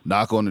and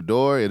knock on the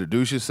door,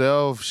 introduce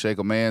yourself, shake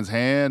a man's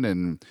hand,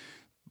 and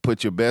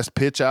put your best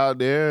pitch out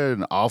there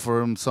and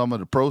offer him some of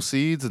the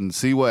proceeds and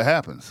see what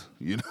happens.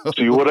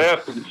 See what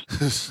happens.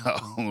 So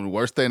the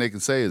worst thing they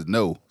can say is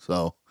no.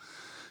 So,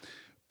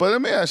 but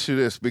let me ask you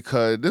this,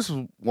 because this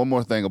is one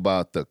more thing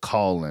about the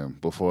calling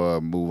before I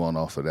move on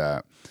off of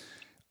that.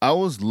 I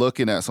was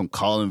looking at some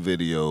calling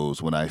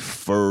videos when I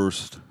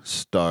first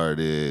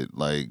started,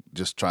 like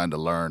just trying to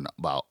learn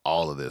about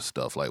all of this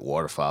stuff, like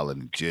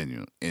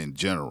waterfowling in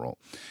general.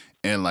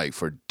 And like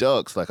for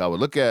ducks, like I would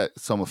look at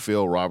some of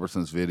Phil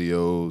Robertson's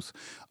videos,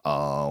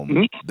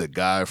 the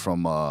guy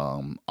from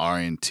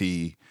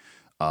RNT.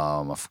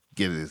 I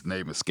forget, his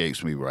name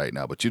escapes me right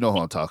now, but you know who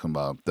I'm talking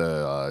about,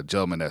 the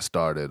gentleman that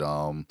started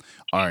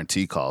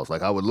RNT calls.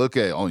 Like I would look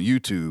at on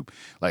YouTube,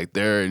 like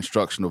their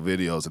instructional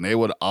videos, and they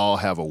would all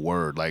have a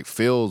word. Like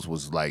Phil's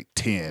was like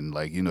 10,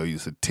 like, you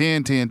said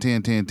 10, 10,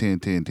 10, 10, 10,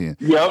 10, 10.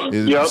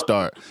 Yep.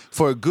 Start.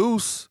 For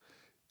Goose,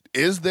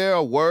 is there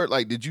a word?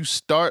 Like, did you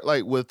start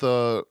like with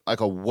a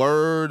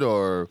word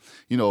or,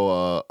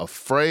 a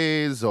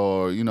phrase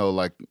or,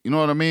 like, you know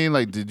what I mean?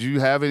 Like, did you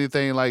have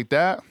anything like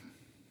that?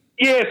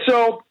 Yeah,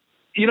 so,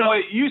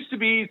 it used to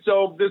be,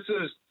 so this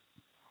is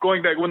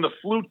going back when the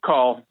flute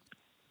call,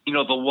 the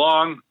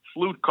long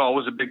flute call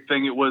was a big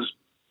thing. It was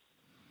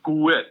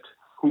huit.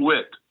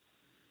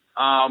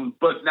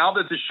 But now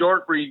that the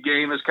short reed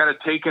game has kind of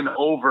taken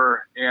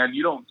over and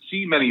you don't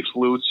see many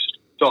flutes,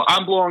 so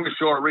I'm blowing a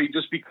short reed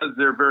just because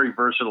they're very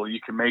versatile. You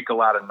can make a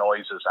lot of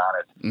noises on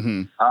it.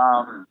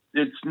 Mm-hmm.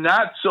 It's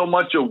not so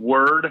much a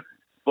word,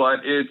 but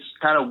it's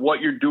kind of what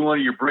you're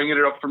doing. You're bringing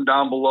it up from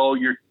down below.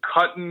 You're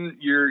cutting.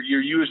 You're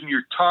using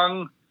your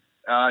tongue.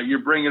 You're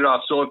bringing it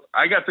up. So if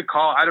I got the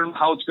call, I don't know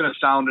how it's going to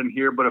sound in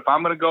here, but if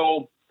I'm going to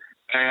go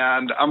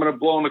and I'm going to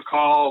blow in the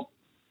call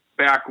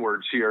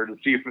backwards here to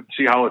see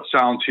how it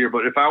sounds here.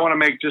 But if I want to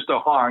make just a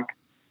honk,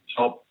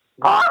 so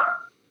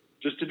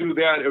just to do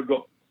that, it would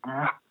go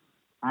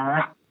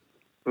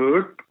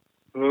hook,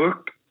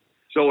 hook.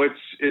 So it's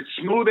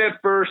smooth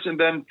at first, and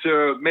then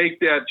to make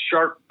that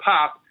sharp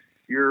pop,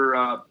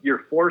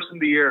 you're forcing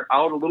the air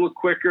out a little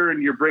quicker,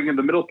 and you're bringing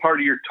the middle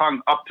part of your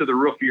tongue up to the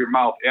roof of your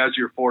mouth as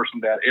you're forcing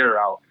that air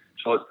out.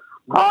 So it's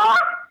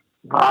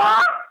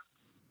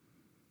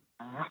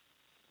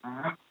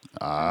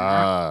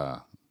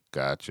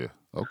gotcha.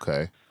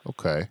 Okay.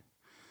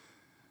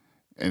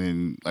 And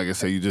then, like I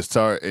said, you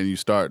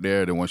start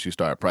there. Then once you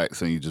start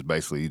practicing, you just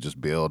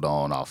build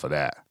on off of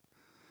that.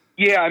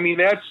 Yeah, I mean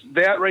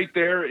that right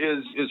there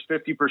is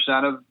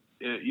 50% of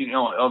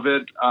of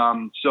it.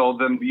 So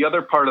then the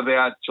other part of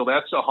that, so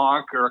that's a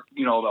honk, or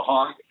the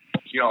honk.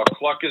 A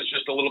cluck is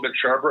just a little bit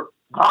sharper.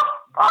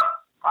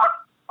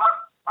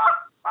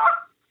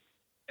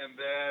 And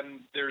then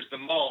there's the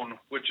moan,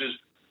 which is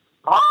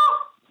kind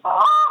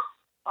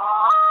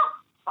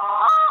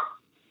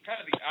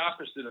of the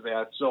opposite of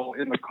that. So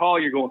in the call,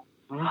 you're going,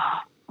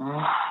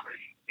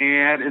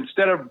 and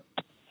instead of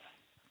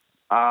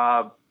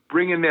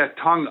bringing that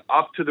tongue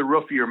up to the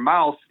roof of your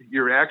mouth,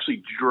 you're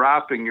actually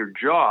dropping your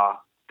jaw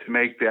to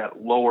make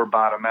that lower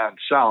bottom end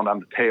sound on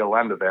the tail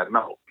end of that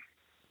note.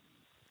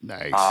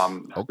 Nice.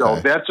 So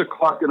that's a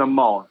cluck and a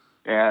moan.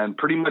 And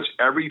pretty much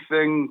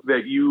everything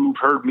that you've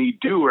heard me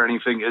do or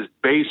anything is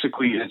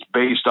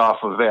based off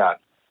of that.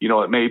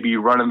 It may be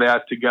running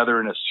that together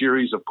in a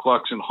series of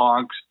clucks and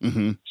honks,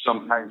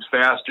 sometimes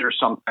faster,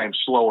 sometimes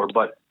slower,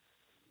 but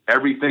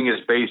everything is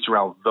based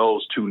around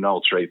those two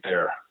notes right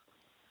there.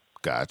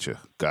 Gotcha.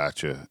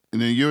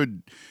 And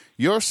then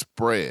your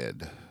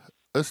spread.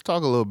 Let's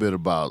talk a little bit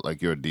about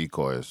like your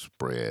decoy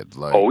spread.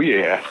 Like, oh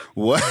yeah.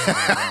 What?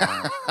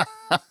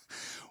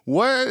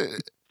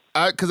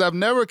 Because I've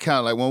never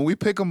counted. Like when we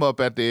pick them up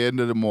at the end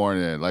of the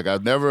morning, like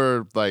I've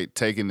never like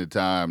taken the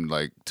time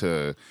like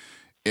to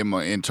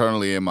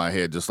internally in my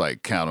head just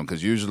like count them,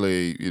 because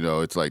usually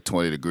it's like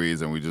 20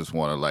 degrees and we just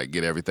want to like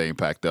get everything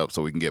packed up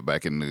so we can get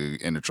back in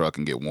the truck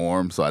and get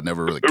warm. So I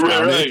never really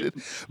counted it.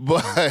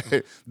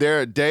 But there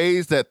are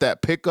days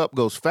that pickup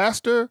goes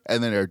faster,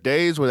 and then there are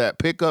days where that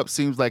pickup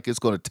seems like it's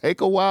going to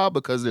take a while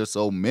because there's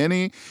so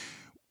many.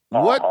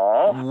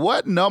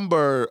 What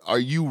number are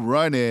you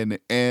running,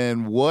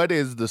 and what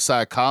is the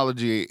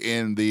psychology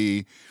in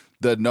the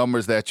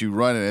numbers that you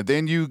running? And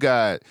then you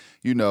got,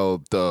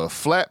 the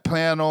flat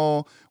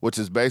panel, which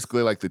is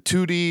basically like the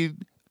 2D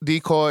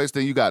decoys.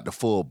 Then you got the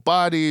full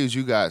bodies.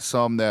 You got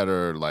some that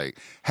are like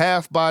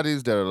half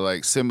bodies that are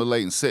like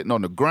simulating sitting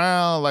on the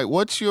ground. Like,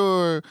 what's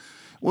your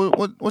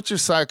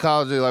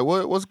psychology? Like,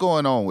 what's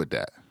going on with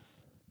that?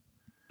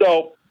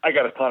 So I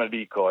got a ton of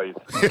decoys,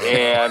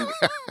 and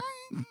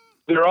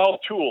they're all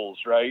tools,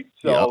 right?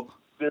 So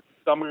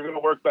some are going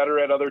to work better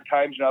at other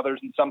times than others,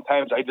 and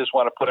sometimes I just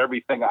want to put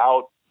everything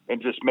out and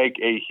just make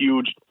a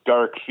huge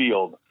dark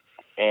field,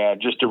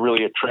 and just to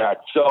really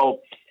attract.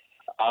 So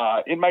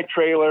in my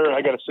trailer,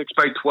 I got a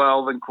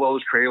 6x12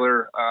 enclosed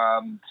trailer.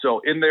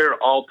 So in there,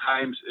 all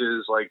times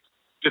is like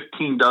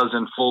 15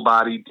 dozen full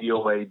body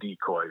DOA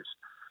decoys,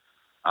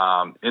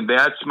 and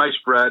that's my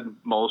spread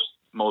most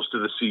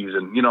of the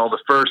season. The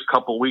first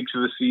couple weeks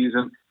of the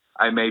season,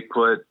 I may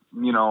put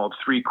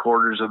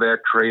 3/4 of that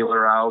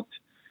trailer out,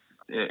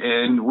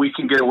 and we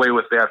can get away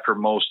with that for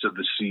most of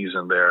the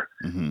season there.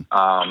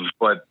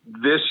 But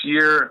this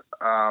year,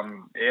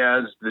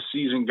 as the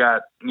season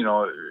got,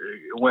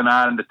 went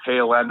on in the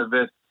tail end of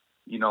it,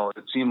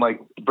 it seemed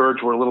like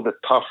birds were a little bit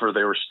tougher.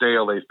 They were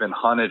stale. They've been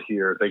hunted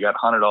here. They got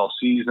hunted all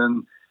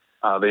season.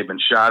 They've been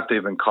shot.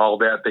 They've been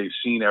called at. They've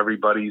seen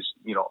everybody's,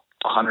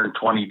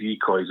 120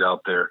 decoys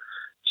out there.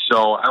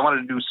 So I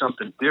wanted to do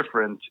something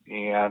different,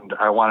 and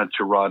I wanted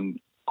to run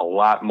a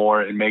lot more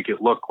and make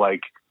it look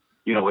like,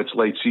 it's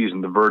late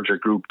season. The birds are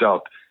grouped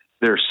up.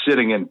 They're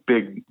sitting in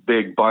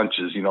big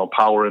bunches,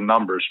 power in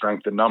numbers,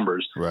 strength in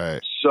numbers.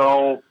 Right.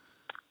 So,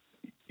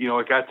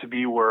 it got to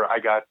be where I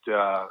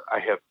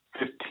have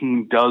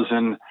 15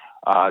 dozen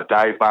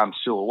dive bomb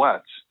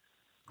silhouettes.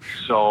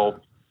 So,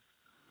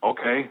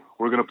 okay,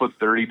 we're going to put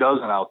 30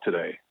 dozen out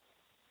today.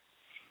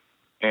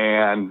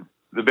 And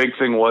the big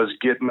thing was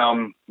getting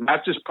them,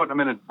 not just putting them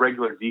in a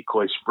regular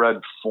decoy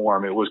spread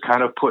form. It was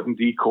kind of putting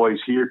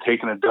decoys here,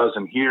 taking a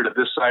dozen here to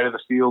this side of the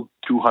field,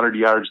 200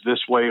 yards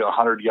this way,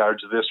 100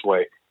 yards this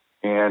way.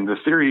 And the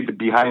theory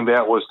behind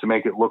that was to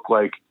make it look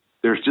like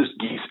there's just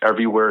geese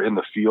everywhere in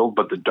the field,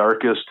 but the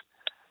darkest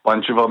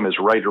bunch of them is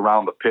right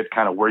around the pit,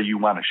 kind of where you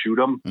want to shoot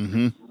them.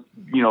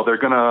 They're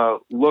going to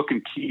look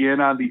and key in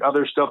on the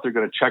other stuff. They're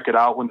going to check it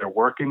out when they're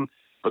working,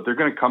 but they're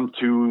going to come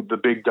to the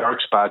big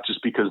dark spot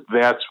just because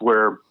that's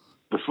where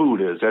the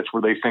food is. That's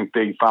where they think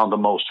they found the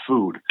most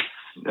food.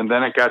 And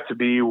then it got to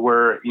be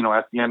where,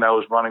 at the end I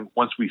was running,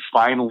 once we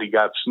finally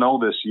got snow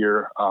this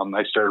year,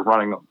 I started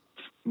running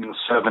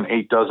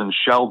 7-8 dozen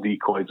shell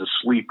decoys, a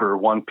sleeper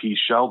 1-piece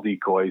shell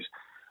decoys,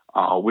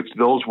 which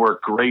those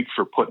work great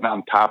for putting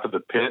on top of the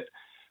pit.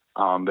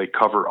 They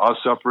cover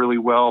us up really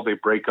well. They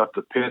break up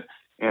the pit.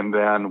 And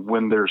then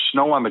when there's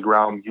snow on the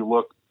ground, you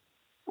look,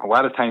 a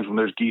lot of times when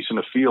there's geese in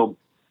the field,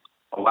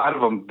 a lot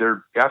of them,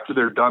 after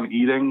they're done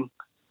eating,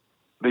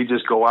 they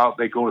just go out,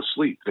 they go to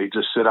sleep. They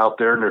just sit out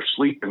there and they're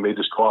sleeping. They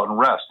just go out and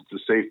rest. It's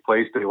a safe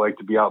place. They like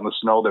to be out in the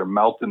snow. They're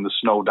melting the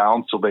snow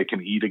down so they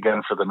can eat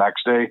again for the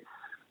next day.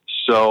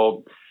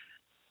 So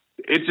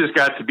it just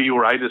got to be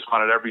where I just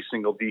wanted every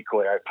single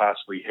decoy I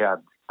possibly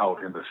had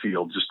out in the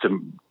field just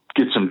to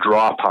get some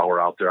draw power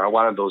out there. I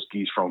wanted those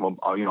geese from,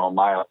 a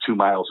mile, 2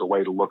 miles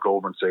away to look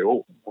over and say,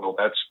 oh, well,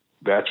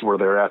 that's where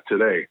they're at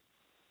today.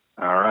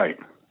 All right.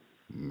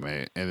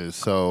 Man, and it's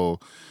so...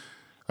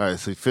 All right,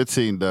 so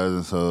 15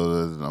 dozen, so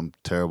I'm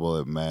terrible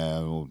at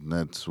math.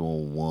 That's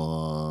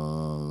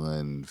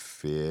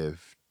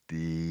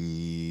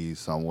 150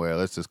 somewhere.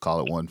 Let's just call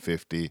it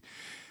 150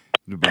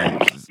 to be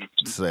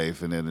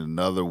safe, and then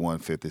another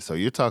 150. So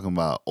you're talking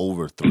about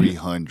over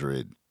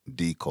 300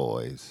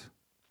 decoys.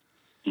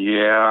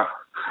 Yeah.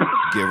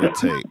 Give or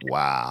take.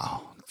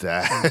 Wow.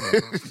 Yeah,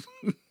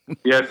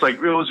 it's like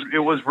it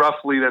was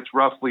roughly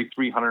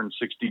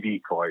 360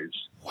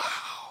 decoys. Wow.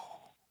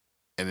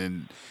 And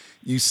then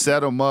you set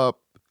them up,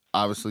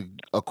 obviously,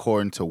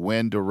 according to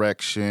wind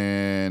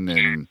direction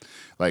and,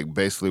 like,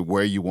 basically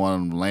where you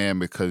want them to land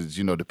because,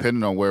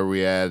 depending on where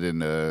we're at in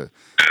the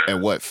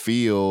and what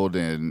field,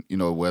 and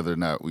whether or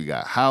not we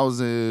got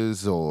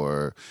houses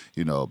or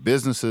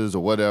businesses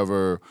or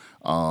whatever,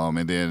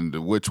 and then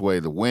which way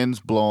the wind's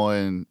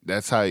blowing.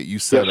 That's how you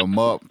set them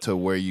up to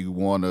where you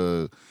want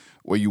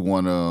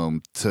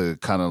them to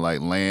kind of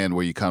like land,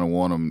 where you kind of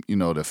want them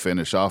to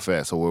finish off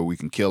at, so where we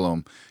can kill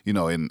them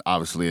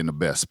obviously in the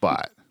best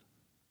spot.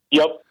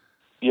 Yep.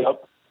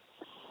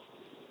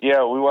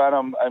 Yeah, we want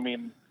them. I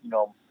mean,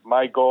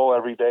 my goal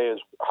every day is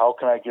how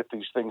can I get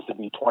these things to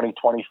be 20,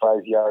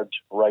 25 yards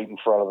right in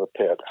front of the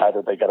pit?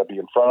 Either they got to be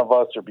in front of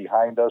us or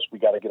behind us. We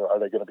got to are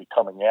they going to be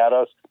coming at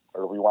us,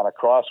 or do we want to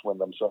crosswind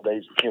them? Some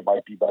days it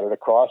might be better to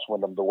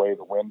crosswind them the way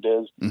the wind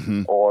is,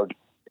 or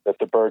that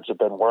the birds have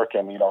been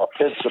working. A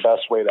pit's the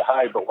best way to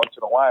hide, but once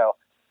in a while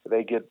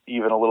they get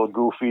even a little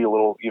goofy, a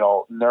little,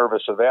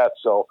 nervous of that.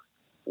 So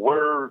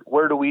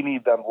where do we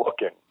need them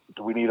looking?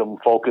 Do we need them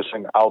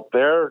focusing out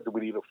there? Do we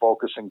need them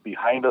focusing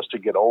behind us to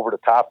get over the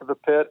top of the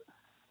pit?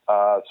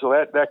 So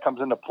that comes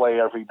into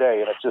play every day,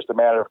 and it's just a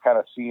matter of kind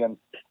of seeing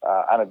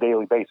on a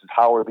daily basis,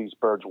 how are these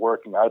birds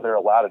working? Are there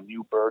a lot of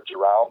new birds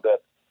around that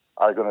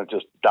are going to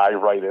just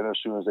dive right in as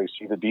soon as they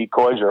see the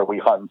decoys, or are we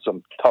hunting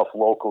some tough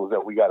locals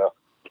that we got to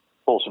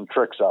pull some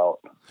tricks out?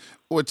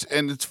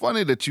 And it's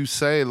funny that you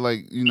say,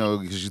 like,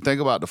 because you think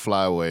about the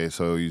flyway.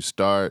 So you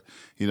start,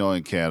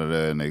 in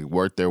Canada, and they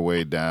work their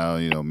way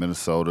down,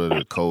 Minnesota, the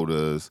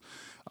Dakotas,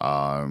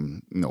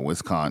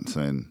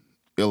 Wisconsin,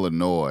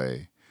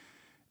 Illinois.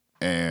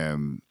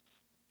 And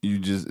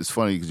it's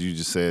funny because you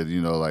just said,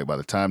 like by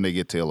the time they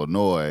get to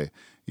Illinois,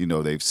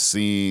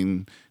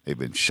 they've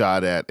been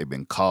shot at, they've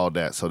been called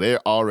at. So they're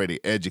already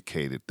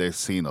educated. They've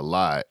seen a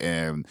lot.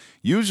 And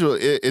usually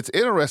it's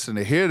interesting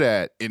to hear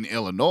that in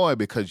Illinois,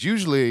 because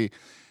usually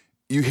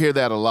you hear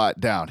that a lot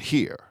down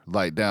here,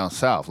 like down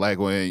south. Like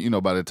when,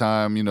 by the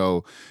time,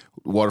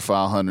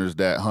 waterfowl hunters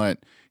that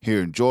hunt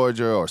here in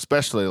Georgia, or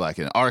especially like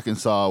in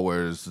Arkansas,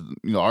 whereas,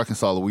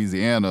 Arkansas,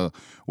 Louisiana,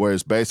 where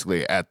it's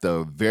basically at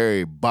the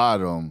very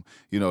bottom,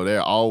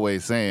 they're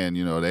always saying,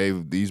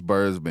 these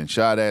birds have been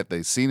shot at,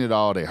 they've seen it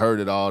all, they heard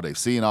it all, they've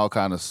seen all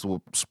kind of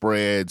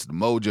spreads, the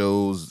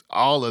mojos,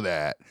 all of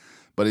that.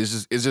 But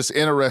it's just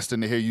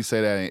interesting to hear you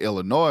say that in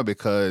Illinois,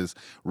 because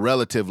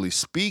relatively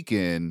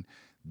speaking,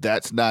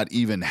 that's not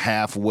even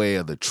halfway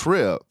of the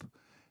trip,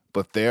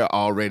 but they're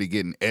already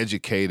getting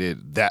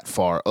educated that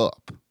far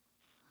up.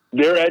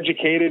 They're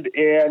educated,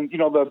 and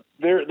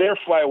their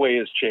flyway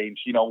has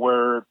changed.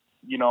 Where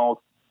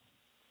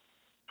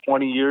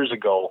 20 years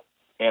ago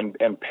and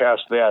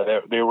past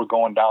that, they were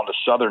going down to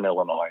southern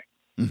Illinois.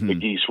 The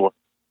geese were,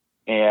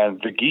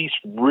 and the geese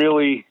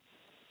really,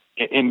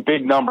 in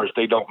big numbers,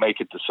 they don't make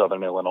it to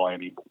southern Illinois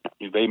anymore.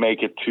 They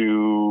make it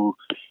to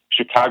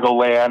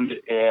Chicagoland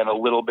and a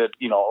little bit,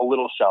 a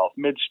little south,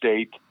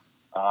 mid-state,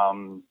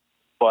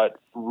 but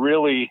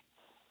really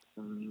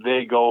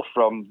they go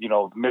from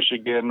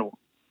Michigan,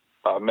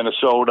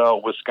 Minnesota,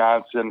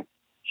 Wisconsin,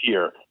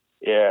 here.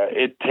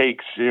 It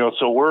takes,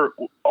 so we're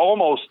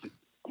almost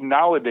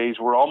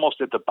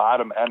at the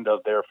bottom end of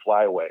their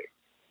flyway.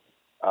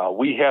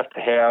 We have to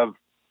have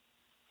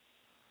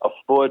a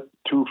foot,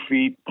 2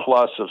 feet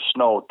plus of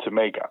snow to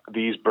make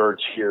these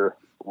birds here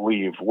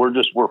leave. We're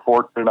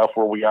fortunate enough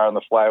where we are in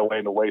the flyway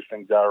and the way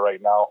things are right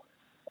now.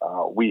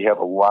 We have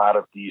a lot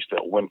of geese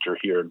that winter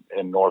here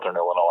in northern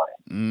Illinois.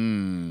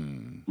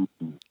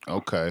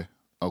 Okay.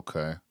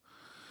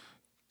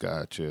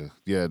 Gotcha.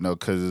 Yeah, no,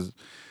 because,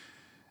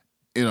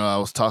 I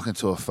was talking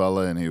to a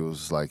fella, and he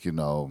was like, he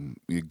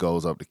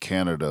goes up to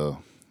Canada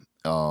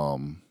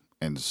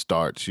and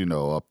starts,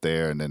 up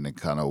there, and then it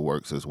kind of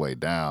works his way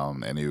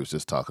down. And he was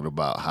just talking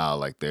about how,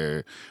 like,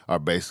 they are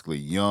basically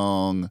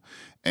young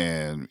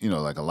and,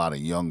 like a lot of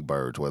young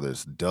birds, whether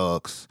it's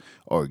ducks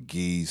or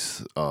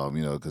geese,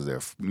 because they're,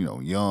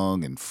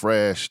 young and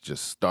fresh,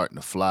 just starting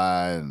to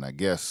fly. And I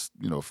guess,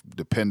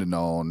 depending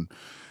on,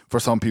 for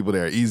some people,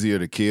 they're easier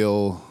to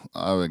kill,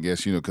 I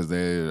guess, because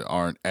they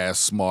aren't as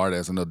smart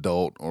as an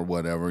adult or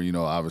whatever,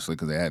 obviously,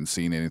 because they hadn't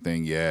seen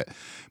anything yet.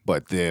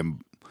 But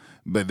then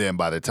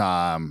by the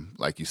time,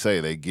 like you say,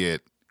 they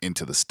get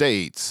into the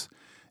States,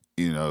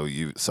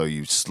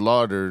 you've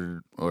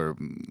slaughtered, or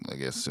I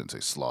guess I shouldn't say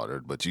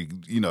slaughtered, but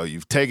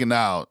you've taken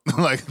out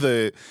like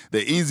the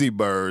easy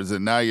birds,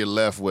 and now you're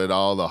left with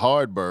all the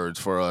hard birds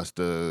for us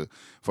to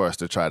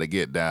try to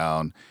get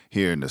down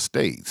here in the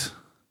States.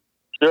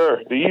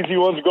 Sure, the easy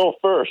ones go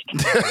first.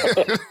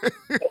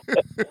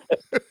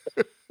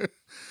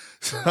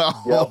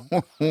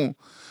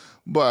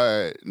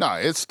 But no,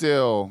 it's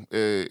still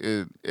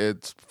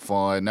it's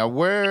fun. Now,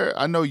 where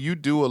I know you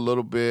do a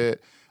little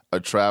bit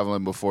of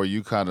traveling before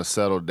you kind of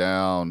settled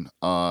down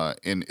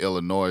in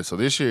Illinois. So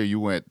this year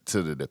you went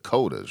to the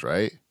Dakotas,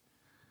 right?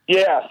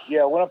 Yeah.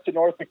 Went up to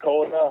North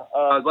Dakota,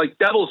 like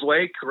Devil's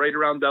Lake, right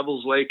around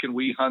Devil's Lake, and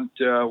we hunt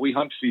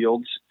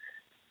fields.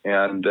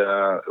 And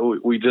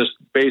we just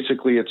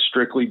basically, it's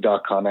strictly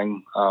duck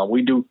hunting.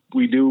 We do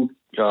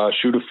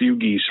shoot a few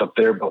geese up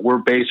there, but we're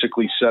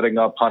basically setting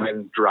up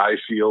hunting dry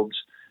fields,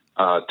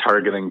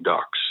 targeting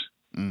ducks.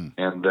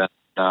 And then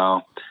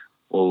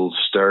we'll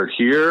start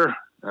here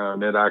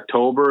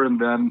mid-October, and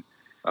then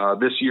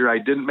This year I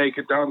didn't make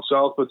it down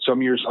south, but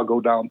some years I'll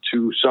go down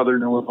to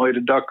southern Illinois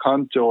to duck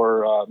hunt,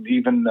 or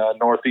even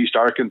northeast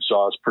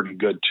Arkansas is pretty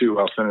good too.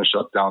 I'll finish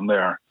up down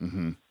there.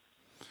 Mm-hmm.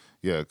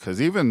 Yeah,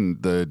 because even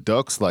the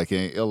ducks, like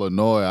in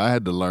Illinois, I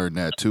had to learn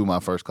that too my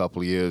first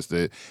couple of years,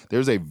 that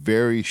there's a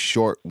very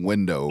short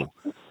window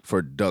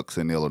for ducks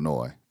in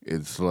Illinois.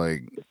 It's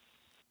like,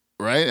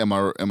 right? Am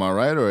I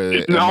right?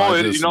 Or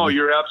no,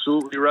 you're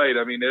absolutely right.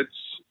 I mean, it's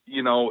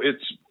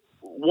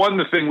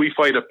the thing we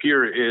fight up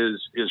here is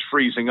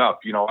freezing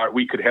up.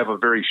 We could have a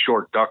very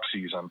short duck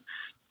season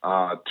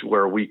to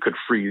where we could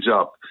freeze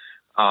up.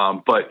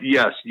 But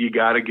yes, you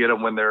got to get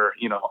them when they're,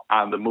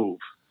 on the move.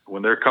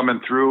 When they're coming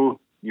through,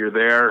 you're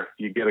there,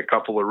 you get a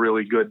couple of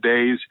really good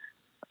days.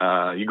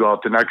 You go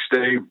out the next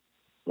day,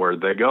 where'd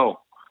they go?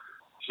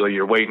 So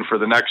you're waiting for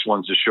the next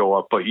ones to show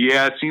up. But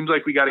yeah, it seems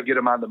like we got to get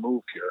them on the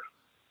move here.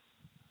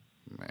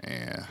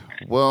 Man,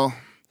 well,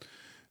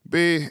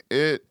 B,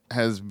 it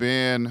has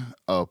been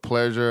a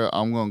pleasure.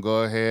 I'm going to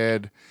go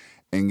ahead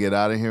and get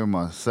out of here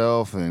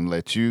myself and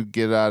let you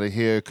get out of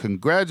here.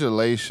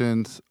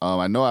 Congratulations.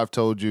 I know I've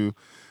told you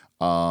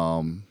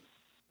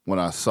when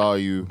I saw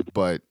you,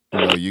 but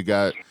you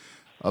got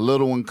a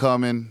little one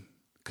coming.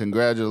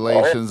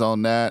 Congratulations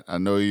on that. I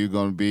know you're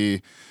going to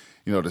be,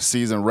 the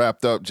season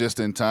wrapped up just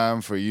in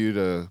time for you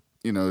to,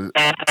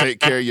 take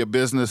care of your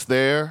business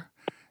there.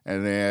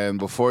 And then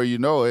before you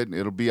know it,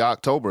 it'll be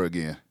October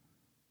again.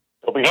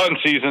 It'll be hunting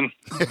season.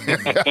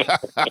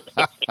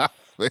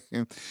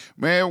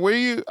 Man, where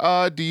you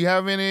do you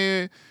have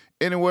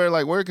anywhere,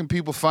 like, where can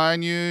people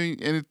find you?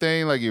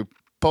 Anything, like, you're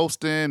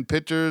posting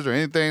pictures or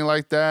anything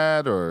like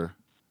that? Or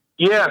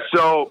yeah,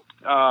 so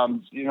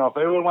if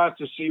anyone wants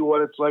to see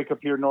what it's like up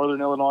here in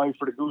northern Illinois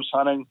for the goose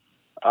hunting,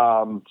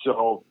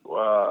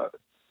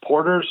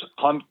 Porter's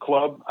Hunt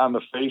Club on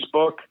the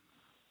Facebook.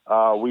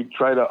 We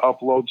try to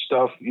upload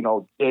stuff,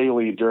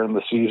 daily during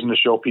the season to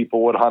show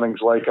people what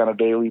hunting's like on a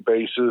daily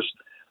basis.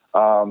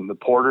 The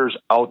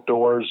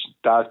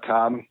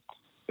portersoutdoors.com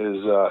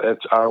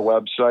it's our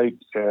website,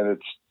 and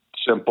it's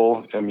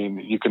simple. I mean,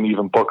 you can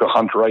even book a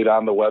hunt right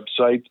on the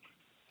website.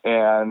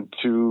 And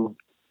to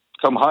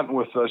come hunting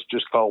with us,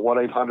 just call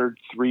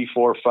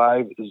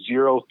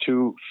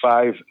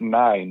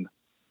 1-800-345-0259.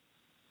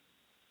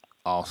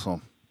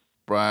 Awesome.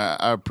 Brian,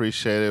 I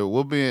appreciate it.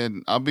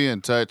 I'll be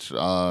in touch.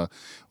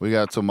 We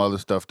got some other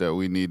stuff that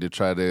we need to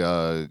try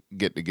to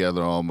get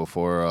together on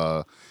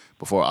before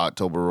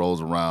October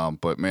rolls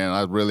around. But man,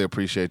 I really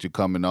appreciate you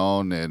coming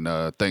on, and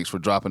thanks for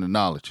dropping the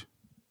knowledge.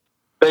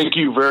 Thank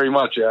you very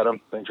much,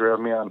 Adam. Thanks for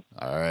having me on.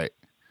 All right.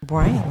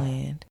 Bryant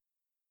Land.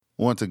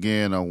 Once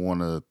again, I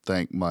want to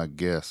thank my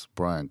guest,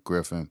 Brian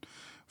Griffin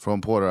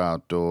from Porter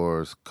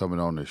Outdoors, coming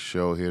on the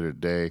show here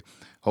today.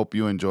 Hope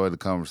you enjoyed the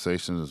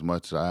conversation as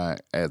much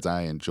as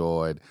I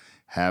enjoyed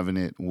having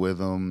it with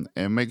him.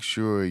 And make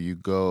sure you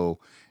go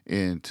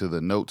into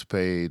the notes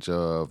page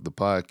of the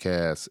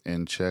podcast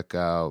and check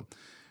out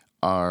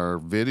our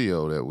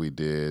video that we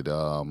did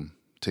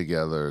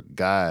together,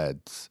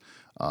 Guides.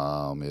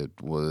 It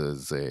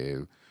was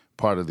a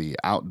part of the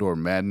Outdoor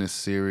Madness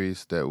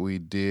series that we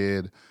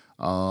did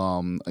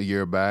a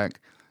year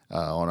back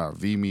on our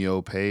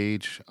Vimeo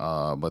page.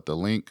 But the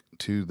link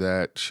to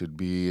that should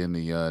be in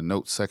the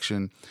notes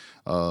section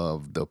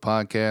of the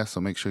podcast. So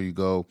make sure you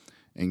go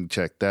and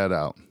check that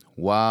out.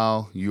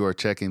 While you are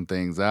checking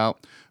things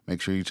out,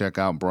 make sure you check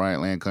out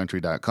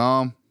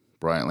BryantLandCountry.com.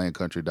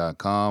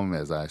 BryantLandCountry.com,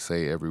 as I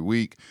say every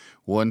week,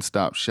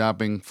 one-stop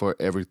shopping for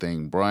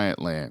everything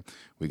Bryant Land.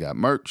 We got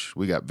merch,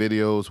 we got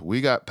videos,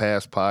 we got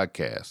past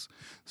podcasts.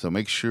 So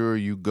make sure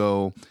you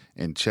go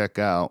and check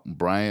out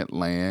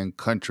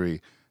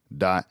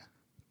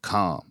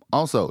BryantLandCountry.com.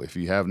 Also, if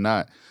you have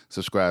not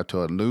subscribed to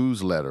our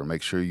newsletter,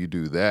 make sure you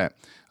do that.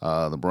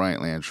 The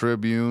Bryant Land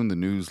Tribune, the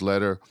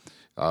newsletter,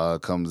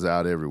 comes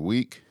out every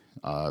week.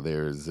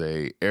 There's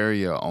a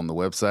area on the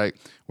website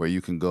where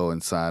you can go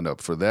and sign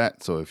up for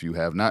that. So if you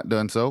have not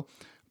done so,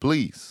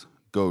 please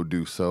go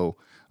do so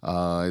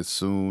as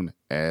soon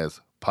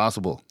as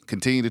possible.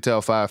 Continue to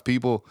tell 5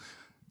 people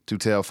to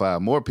tell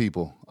 5 more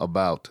people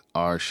about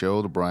our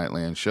show, the Bryant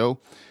Land Show,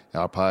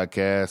 our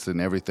podcast,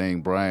 and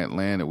everything Bryant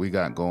Land that we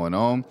got going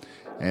on.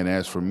 And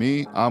as for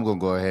me, I'm going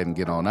to go ahead and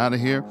get on out of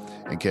here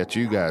and catch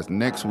you guys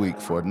next week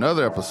for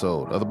another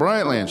episode of the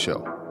Bryant Land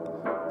Show.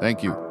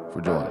 Thank you for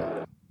joining.